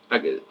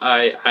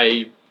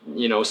 I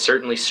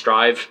certainly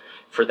strive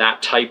for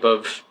that type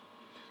of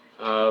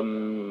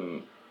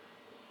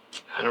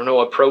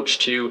approach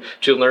to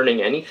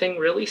learning anything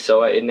really.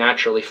 So it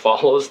naturally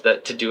follows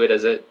that to do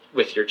it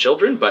with your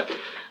children. But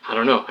I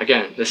don't know.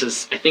 Again,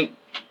 I think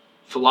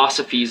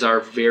philosophies are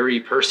very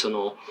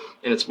personal,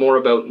 and it's more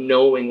about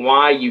knowing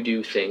why you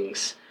do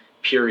things,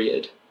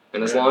 period.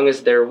 And as long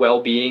as their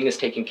well-being is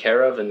taken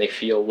care of and they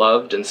feel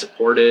loved and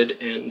supported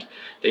and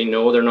they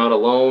know they're not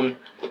alone,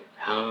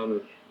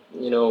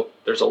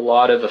 there's a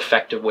lot of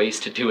effective ways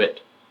to do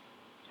it.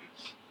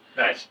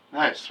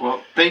 Nice.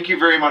 Well, thank you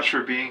very much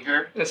for being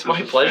here. It's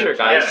my pleasure,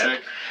 guys.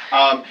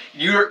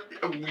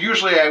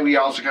 We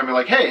also kind of be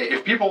like, hey,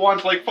 if people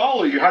want to like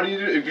follow you, how do you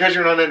do it? Because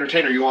you're not an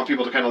entertainer, you want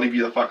people to kind of leave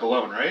you the fuck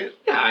alone, right?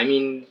 Yeah, I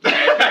mean,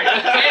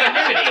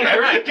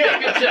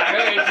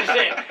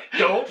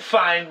 don't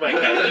find my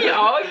cousin.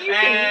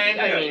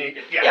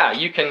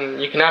 You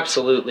can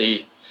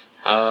absolutely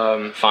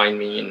find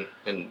me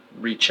and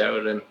reach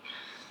out and.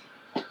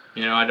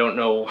 I don't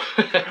know.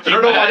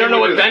 I don't know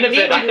what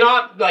benefit. If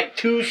not like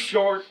 2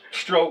 short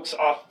strokes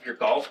off of your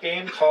golf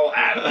game, call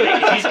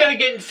Adam. He's gonna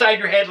get inside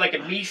your head like a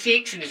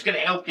Meeseeks, and he's gonna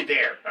help you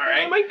there. All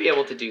right. I might be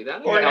able to do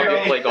that. Or help you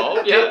play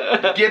golf.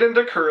 Yeah. Get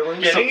into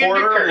curling.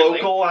 Support our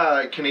local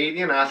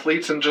Canadian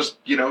athletes, and just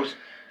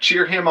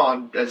cheer him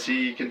on as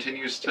he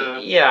continues to.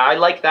 Yeah, I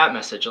like that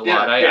message a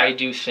lot. I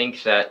do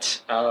think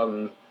that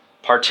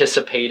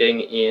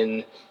participating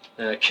in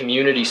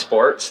community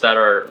sports that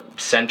are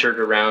centered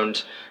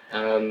around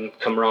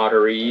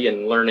camaraderie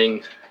and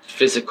learning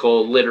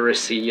physical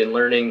literacy and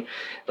learning,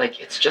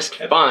 like, it's just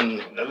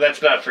fun. Let's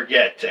not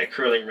forget,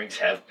 curling rinks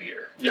have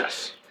beer.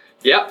 Yes.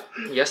 Yep.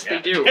 Yes, they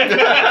do.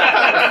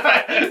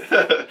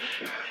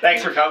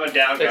 Thanks for coming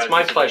down, guys. It's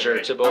my pleasure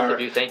to both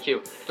of you. Thank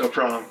you. No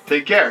problem.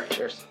 Take care.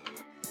 Cheers.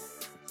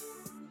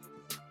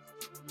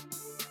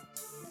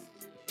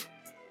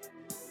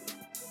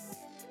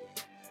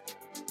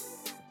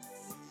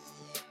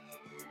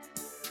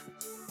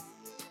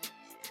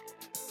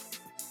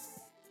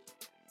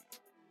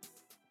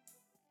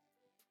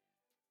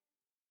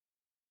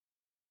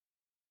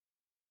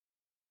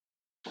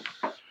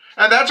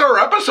 And that's our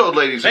episode,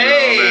 ladies and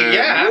gentlemen.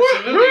 Yeah,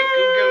 absolutely.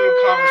 Good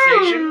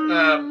conversation.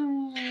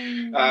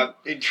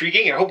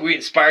 Intriguing. I hope we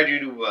inspired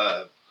you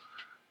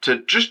to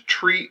just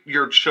treat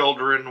your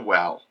children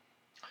well.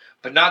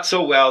 But not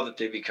so well that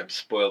they become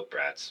spoiled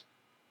brats.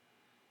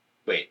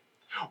 Wait.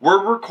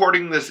 We're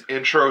recording this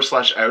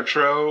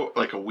intro/outro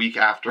like a week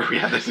after we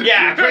had this interview.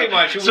 Yeah, pretty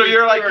much. So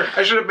you're like,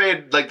 I should have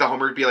made like the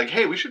homework be like,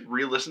 hey, we should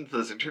re-listen to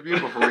this interview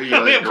before we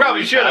like, we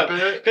probably should recap have,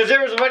 it. because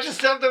there was a bunch of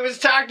stuff that was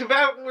talked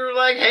about, and we were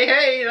like,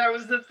 hey, that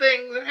was the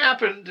thing that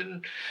happened,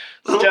 and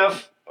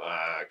stuff.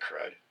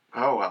 Crud.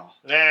 Oh well.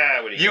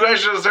 Nah, what do You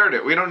guys just heard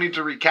it. We don't need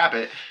to recap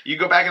it. You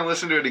go back and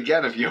listen to it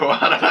again if you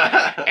want.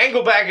 And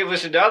go back and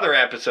listen to other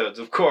episodes,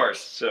 of course.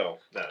 So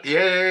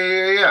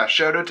Yeah.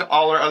 Shout out to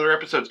all our other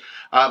episodes.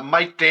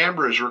 Mike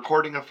Damber is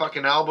recording a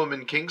fucking album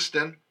in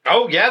Kingston.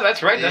 Oh yeah,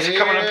 that's right. That's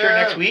coming up here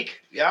next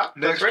week. Yeah,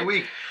 next right.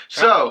 week.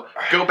 So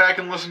go back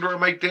and listen to our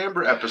Mike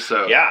Damber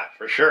episode. Yeah,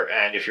 for sure.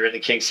 And if you're in the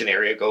Kingston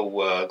area,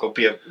 go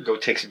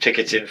take some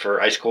tickets in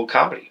for Ice Cold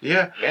Comedy.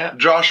 Yeah. Yeah.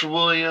 Josh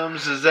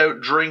Williams is out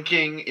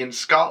drinking in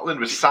Scotland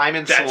with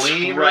Simon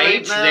Celine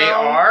right now. They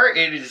are.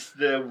 It is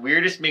the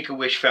weirdest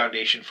Make-A-Wish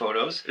Foundation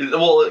photos.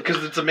 Well,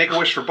 because it's a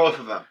Make-A-Wish for both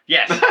of them.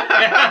 Yes.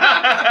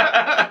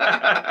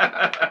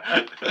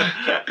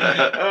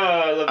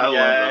 I love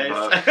them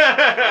both.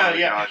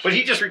 Yeah, gosh. but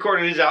he just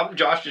recorded his album.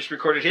 Josh just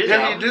recorded his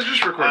album. Yeah, he did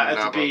just record an album.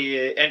 It'll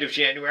be end of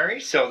January,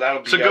 so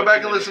that'll be. So go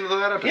back and listen to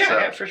that episode.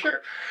 Yeah, for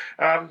sure.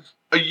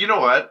 You know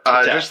what?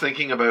 What's that? Just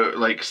thinking about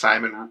like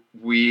Simon,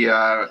 we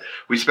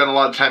spent a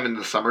lot of time in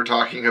the summer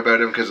talking about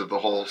him because of the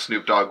whole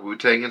Snoop Dogg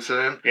Wu-Tang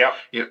incident. Yeah.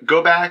 You know,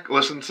 go back,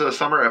 listen to the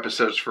summer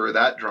episodes for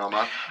that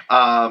drama.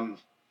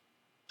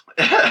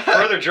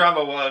 Further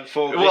drama will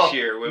unfold this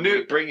year when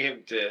we bring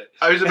him to.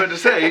 I was about to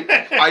say,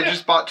 I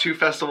just bought 2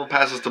 festival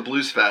passes to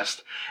Blues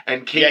Fest,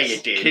 and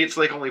Kate's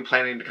like only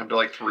planning to come to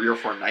like 3 or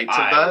 4 nights of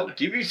that. I'll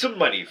give you some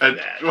money for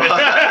that.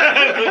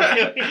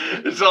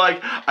 So like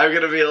I'm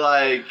gonna be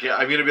like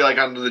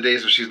on the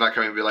days when she's not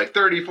coming, be like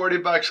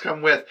 $30-$40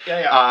 come with.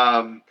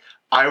 Yeah.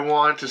 I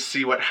want to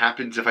see what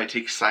happens if I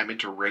take Simon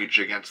to Rage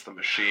Against the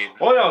Machine.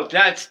 Oh no,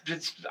 that's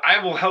I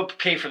will help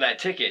pay for that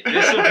ticket.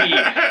 This will be.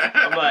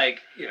 I'm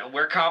like,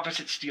 wear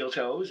composite steel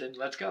toes and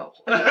let's go.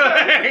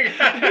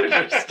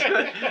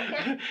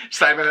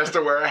 Simon has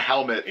to wear a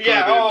helmet for the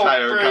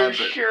entire for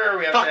concert. Sure,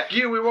 we have Fuck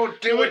you, we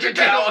won't do what you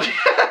tell.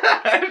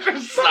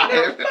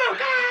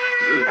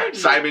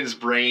 Simon's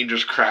brain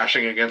just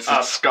crashing against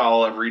his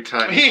skull every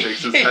time he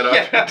shakes his head up.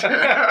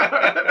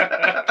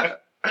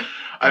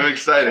 I'm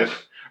excited.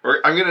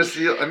 I'm gonna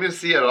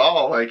see it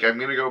all. Like I'm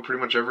gonna go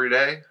pretty much every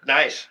day.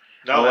 Nice.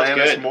 No, that's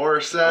good.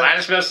 Alanis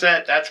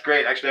Morissette. That's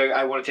great. Actually,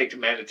 I want to take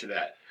Amanda to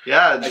that.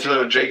 Yeah, it's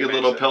the Jagged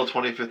Little Pill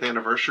 25th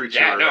anniversary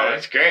tour. Yeah, no,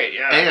 that's great.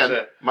 Yeah,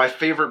 and my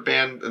favorite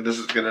band, and this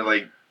is gonna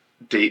like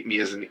date me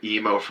as an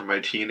emo from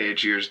my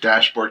teenage years.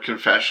 Dashboard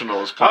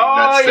Confessional is playing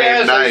that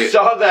same night. I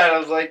saw that. I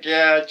was like,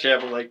 yeah,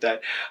 Jeff, I like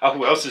that.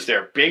 Who else is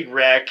there? Big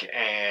Wreck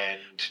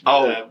and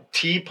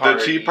Tea Party.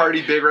 The Tea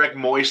Party, Big Wreck,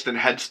 Moist, and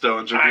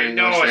Headstones are doing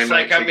the same night. I know, it's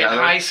like I'm in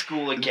high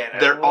school again.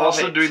 They're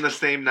also doing the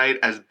same night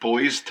as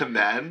Boys to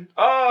Men.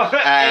 Oh,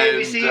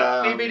 and, ABC,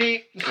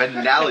 DVD. And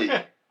Nelly.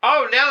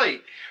 Oh, Nelly.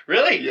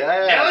 Really?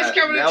 Yeah. Nelly's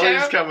coming to town?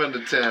 Nelly's coming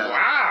to town.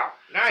 Wow.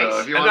 Nice. So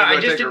if you want to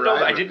go take a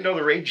ride. I didn't know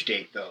the Rage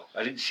date, though.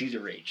 I didn't see the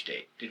Rage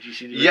date. Did you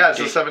see the Rage date? Yeah, it's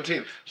the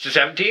 17th. It's the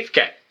 17th?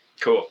 Okay.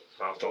 Cool.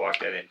 I'll have to lock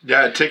that in.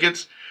 Yeah,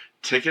 tickets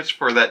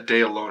for that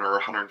day alone are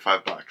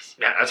 $105.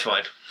 Yeah, that's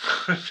fine.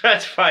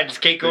 That's fine. Does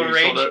Kate go to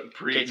Rage?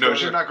 No,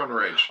 she's not going to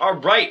Rage. All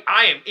right.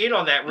 I am in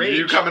on that Rage.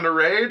 You coming to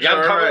Rage? Yeah,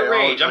 I'm coming to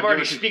Rage. I'm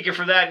already speaking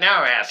for that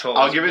now, asshole.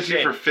 I'll give it to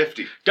you for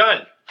 $50.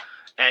 Done.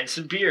 And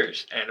some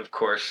beers. And, of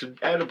course, some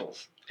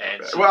edibles.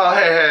 Well,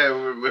 hey,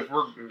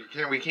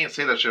 if we can't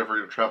say that shit if we're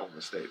going to travel in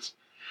the States.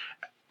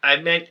 I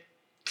meant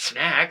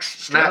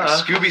snacks.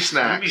 Scooby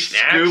snacks.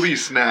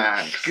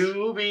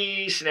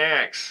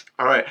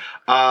 All right.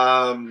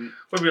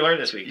 What did we learn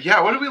this week? Yeah,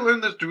 what did we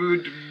learn this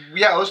week?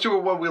 Yeah, let's do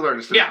what we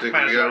learned this week.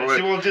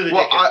 We'll do the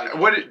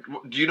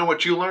do you know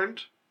what you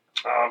learned?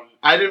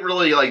 I didn't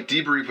really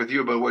debrief with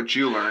you about what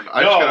you learned.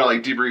 I just kind of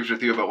debriefed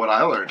with you about what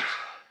I learned.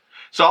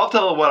 So I'll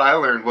tell what I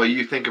learned while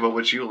you think about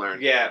what you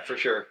learned. Yeah, for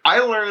sure.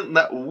 I learned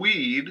that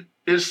weed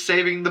is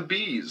saving the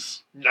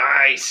bees.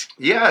 Nice.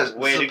 Yeah,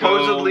 way supposedly, to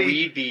go,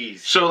 weed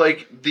bees. So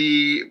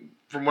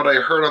from what I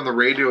heard on the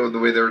radio and the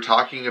way they were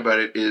talking about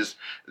it is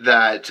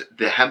that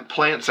the hemp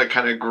plants that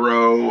kind of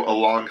grow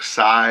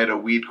alongside a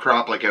weed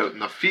crop out in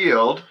the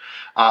field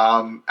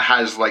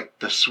has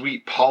the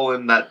sweet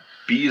pollen that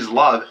bees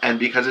love, and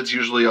because it's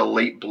usually a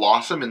late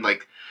blossom in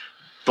the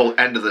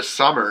end of the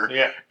summer,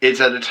 it's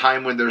at a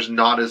time when there's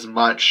not as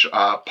much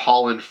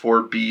pollen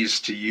for bees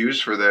to use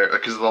for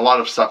because a lot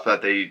of stuff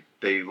that they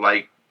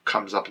like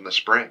comes up in the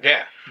spring.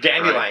 Yeah,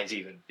 dandelions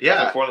even.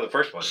 Yeah, one of the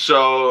first ones.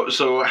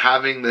 So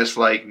having this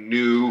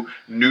new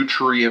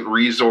nutrient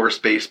resource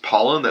based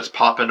pollen that's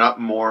popping up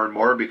more and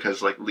more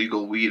because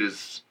legal weed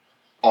is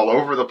all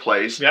over the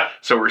place. Yeah.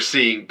 So we're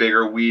seeing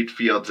bigger weed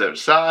fields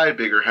outside,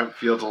 bigger hemp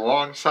fields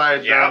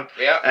alongside them.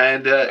 Yeah.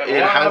 And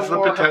it has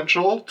the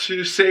potential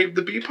to save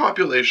the bee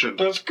population.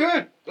 That's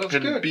good. That's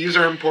good. Bees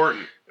are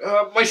important.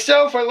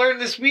 Myself, I learned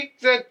this week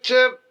that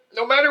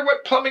no matter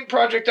what plumbing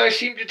project I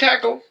seem to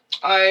tackle,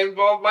 I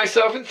involve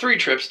myself in 3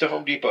 trips to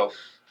Home Depot.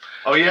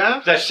 Oh,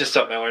 yeah? That's just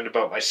something I learned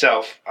about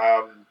myself.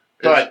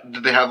 But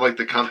did they have like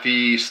the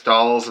comfy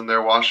stalls in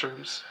their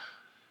washrooms?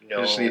 no.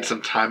 You just need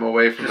some time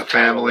away from Just the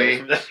time away family.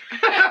 from the-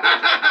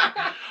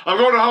 I'm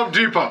going to Home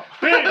Depot.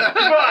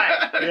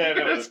 Goodbye. Yeah,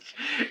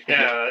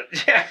 no.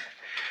 Yeah.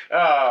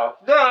 Oh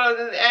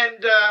no,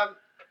 and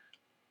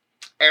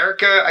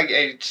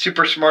Erica,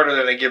 super smarter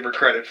than I give her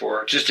credit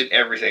for, just in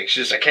everything.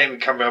 She's just I can't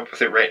even come up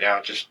with it right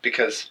now, just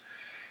because.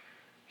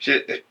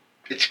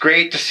 It's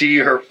great to see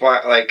her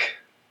like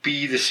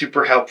be the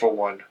super helpful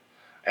one,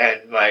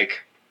 and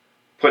like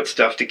put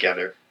stuff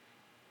together.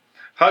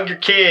 Hug your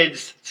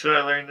kids. That's what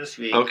I learned this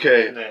week.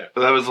 Okay,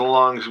 but that was a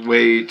long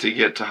way to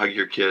get to hug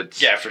your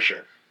kids. Yeah, for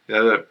sure.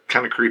 Yeah,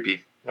 kind of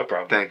creepy. No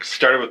problem. Thanks.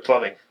 Started with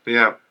plumbing.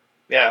 Yeah.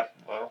 Yeah.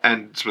 Well.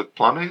 Ends with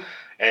plumbing.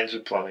 Ends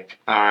with plumbing.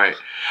 All right.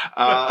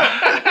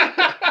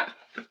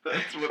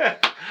 That's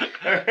what...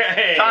 All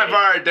right. Time for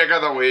our dick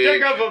of the week.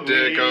 Dick of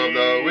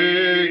the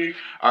week.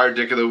 Our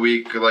dick of the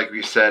week, like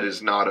we said,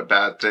 is not a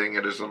bad thing.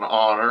 It is an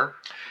honor.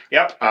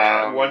 Yep.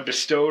 One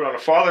bestowed on a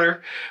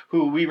father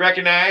who we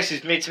recognize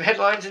has made some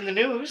headlines in the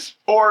news.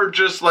 Or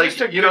just like,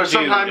 Just a you know,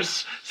 good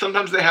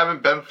sometimes they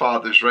haven't been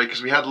fathers, right?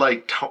 Because we had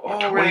like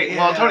Tony. right,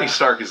 Well, yeah. Tony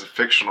Stark is a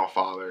fictional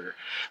father.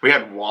 We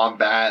had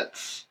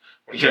wombats.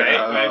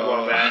 Right,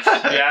 wombats.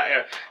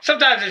 Yeah.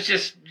 Sometimes it's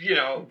just,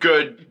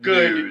 Good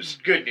news.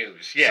 Good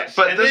news, yes.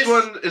 But And this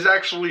one is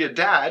actually a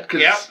dad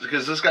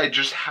because this guy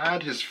just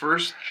had his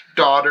first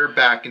daughter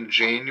back in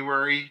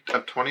January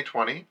of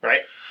 2020.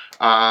 Right.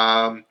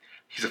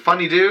 He's a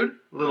funny dude,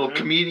 little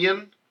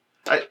comedian.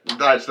 I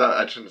shouldn't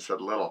have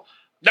said little.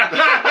 Brad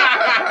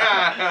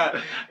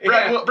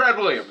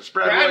Williams.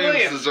 Brad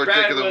Williams is our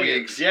dick of the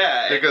week.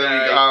 Yeah. Dick of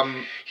the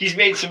week. He's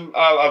made some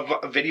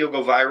a video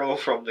go viral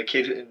from the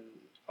kid in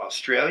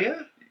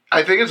Australia.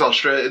 I think it's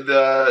Australia.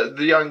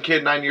 The young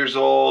kid, 9 years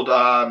old,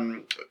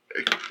 crying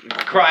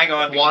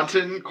on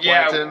Quantin.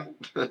 Yeah,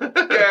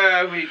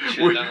 we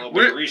should have done a little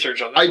bit of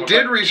research on this. I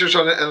did research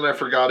on it and I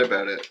forgot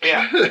about it.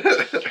 Yeah.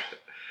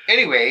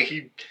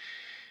 Anyway,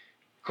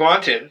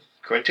 Quentin.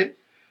 1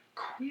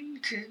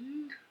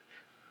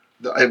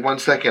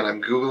 second,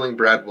 I'm Googling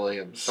Brad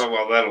Williams. Oh,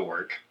 well, that'll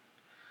work.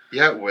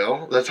 Yeah, it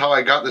will. That's how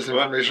I got this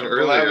information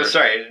earlier. Well, I was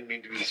sorry. I didn't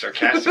mean to be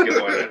sarcastic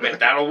about it. I meant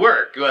that'll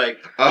work. Like,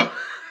 oh.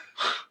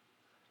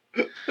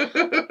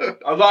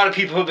 A lot of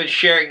people have been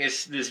sharing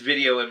this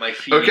video in my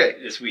feed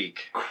this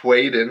week.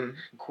 Quaden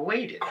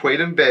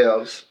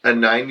Bales, a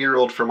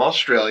 9-year-old from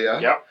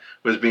Australia,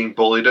 was being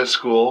bullied at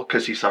school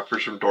because he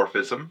suffers from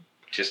dwarfism.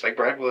 Just like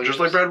Brad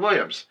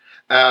Williams.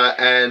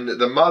 And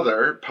the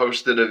mother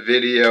posted a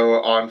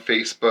video on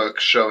Facebook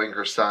showing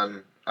her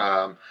son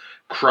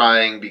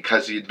crying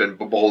because he'd been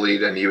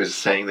bullied and he was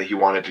saying that he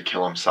wanted to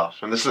kill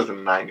himself. And this is a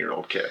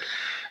 9-year-old kid.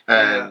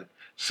 And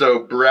so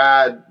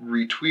Brad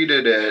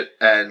retweeted it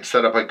and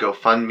set up a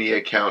GoFundMe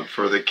account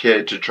for the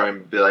kid to try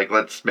and be like,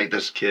 let's make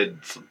this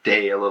kid's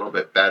day a little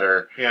bit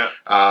better. Yeah.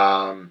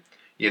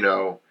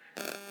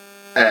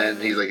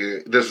 And he's like,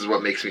 this is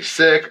what makes me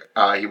sick.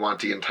 He wanted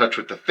to get in touch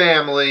with the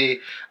family.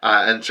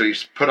 And so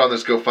he's put on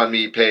this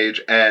GoFundMe page,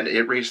 and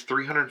it raised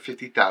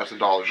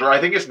 $350,000. Or I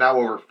think it's now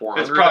over $400,000.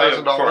 It's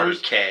probably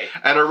 $400K.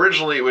 And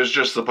originally it was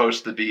just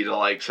supposed to be to,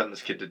 like, send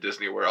this kid to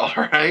Disney World,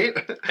 right?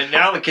 And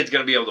now the kid's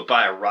going to be able to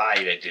buy a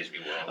ride at Disney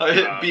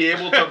World. Be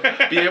able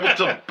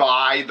to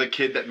buy the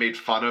kid that made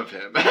fun of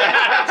him. It's like,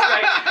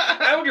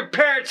 I own your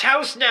parents'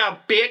 house now,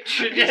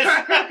 bitch. And just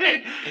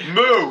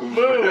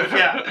Move.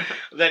 Yeah.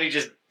 Then he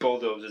just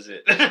bulldozes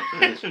it.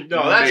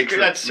 No,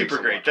 that's super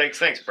great. Thanks,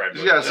 Brad.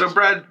 Yeah, so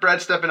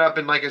Brad stepping up,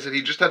 and like I said,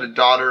 he just had a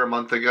daughter a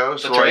month ago,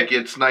 so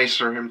it's nice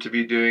for him to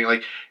be doing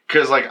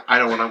because I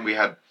don't want to. We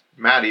had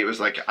Maddie. It was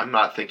like I'm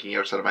not thinking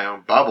outside of my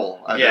own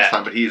bubble at this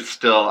time, but he's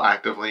still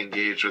actively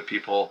engaged with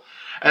people,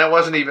 and it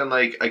wasn't even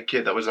like a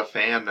kid that was a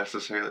fan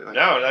necessarily.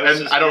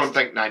 I don't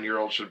think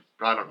 9-year-olds should.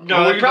 I don't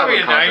know. No, probably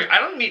a 9. I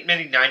don't meet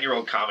many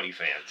 9-year-old comedy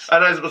fans.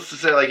 And I was supposed to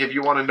say, like, if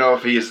you want to know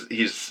if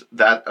he's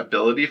that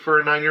ability for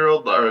a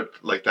 9-year-old, or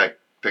like that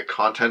the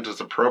content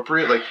is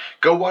appropriate, like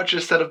go watch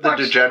a set of The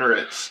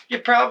Degenerates. You're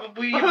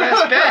probably your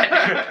best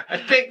bet. I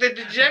think The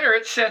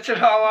Degenerates sets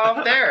it all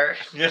off there.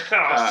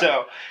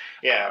 So,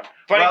 yeah,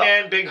 funny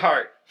man, big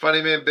heart.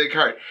 Funny man, big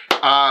heart.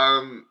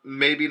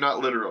 Maybe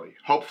not literally.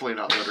 Hopefully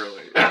not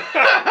literally.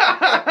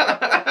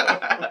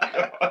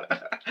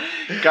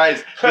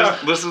 Guys,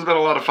 this has been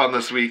a lot of fun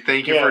this week.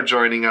 Thank you for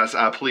joining us.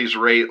 Please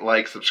rate,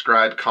 like,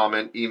 subscribe,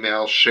 comment,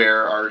 email,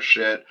 share our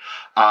shit.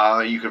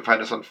 You can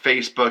find us on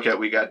Facebook at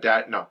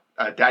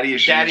Daddy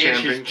Issues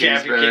Champion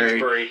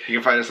Kingsbury. You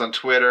can find us on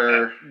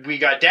Twitter. We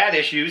got Dad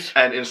Issues.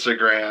 And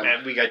Instagram.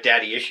 And we got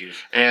Daddy Issues.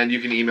 And you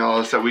can email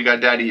us at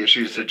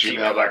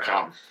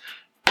wegotdaddyissues@gmail.com.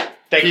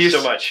 Thank you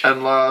so much.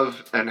 And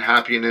love and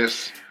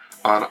happiness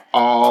on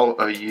all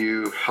of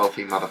you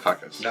healthy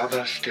motherfuckers.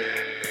 Namaste.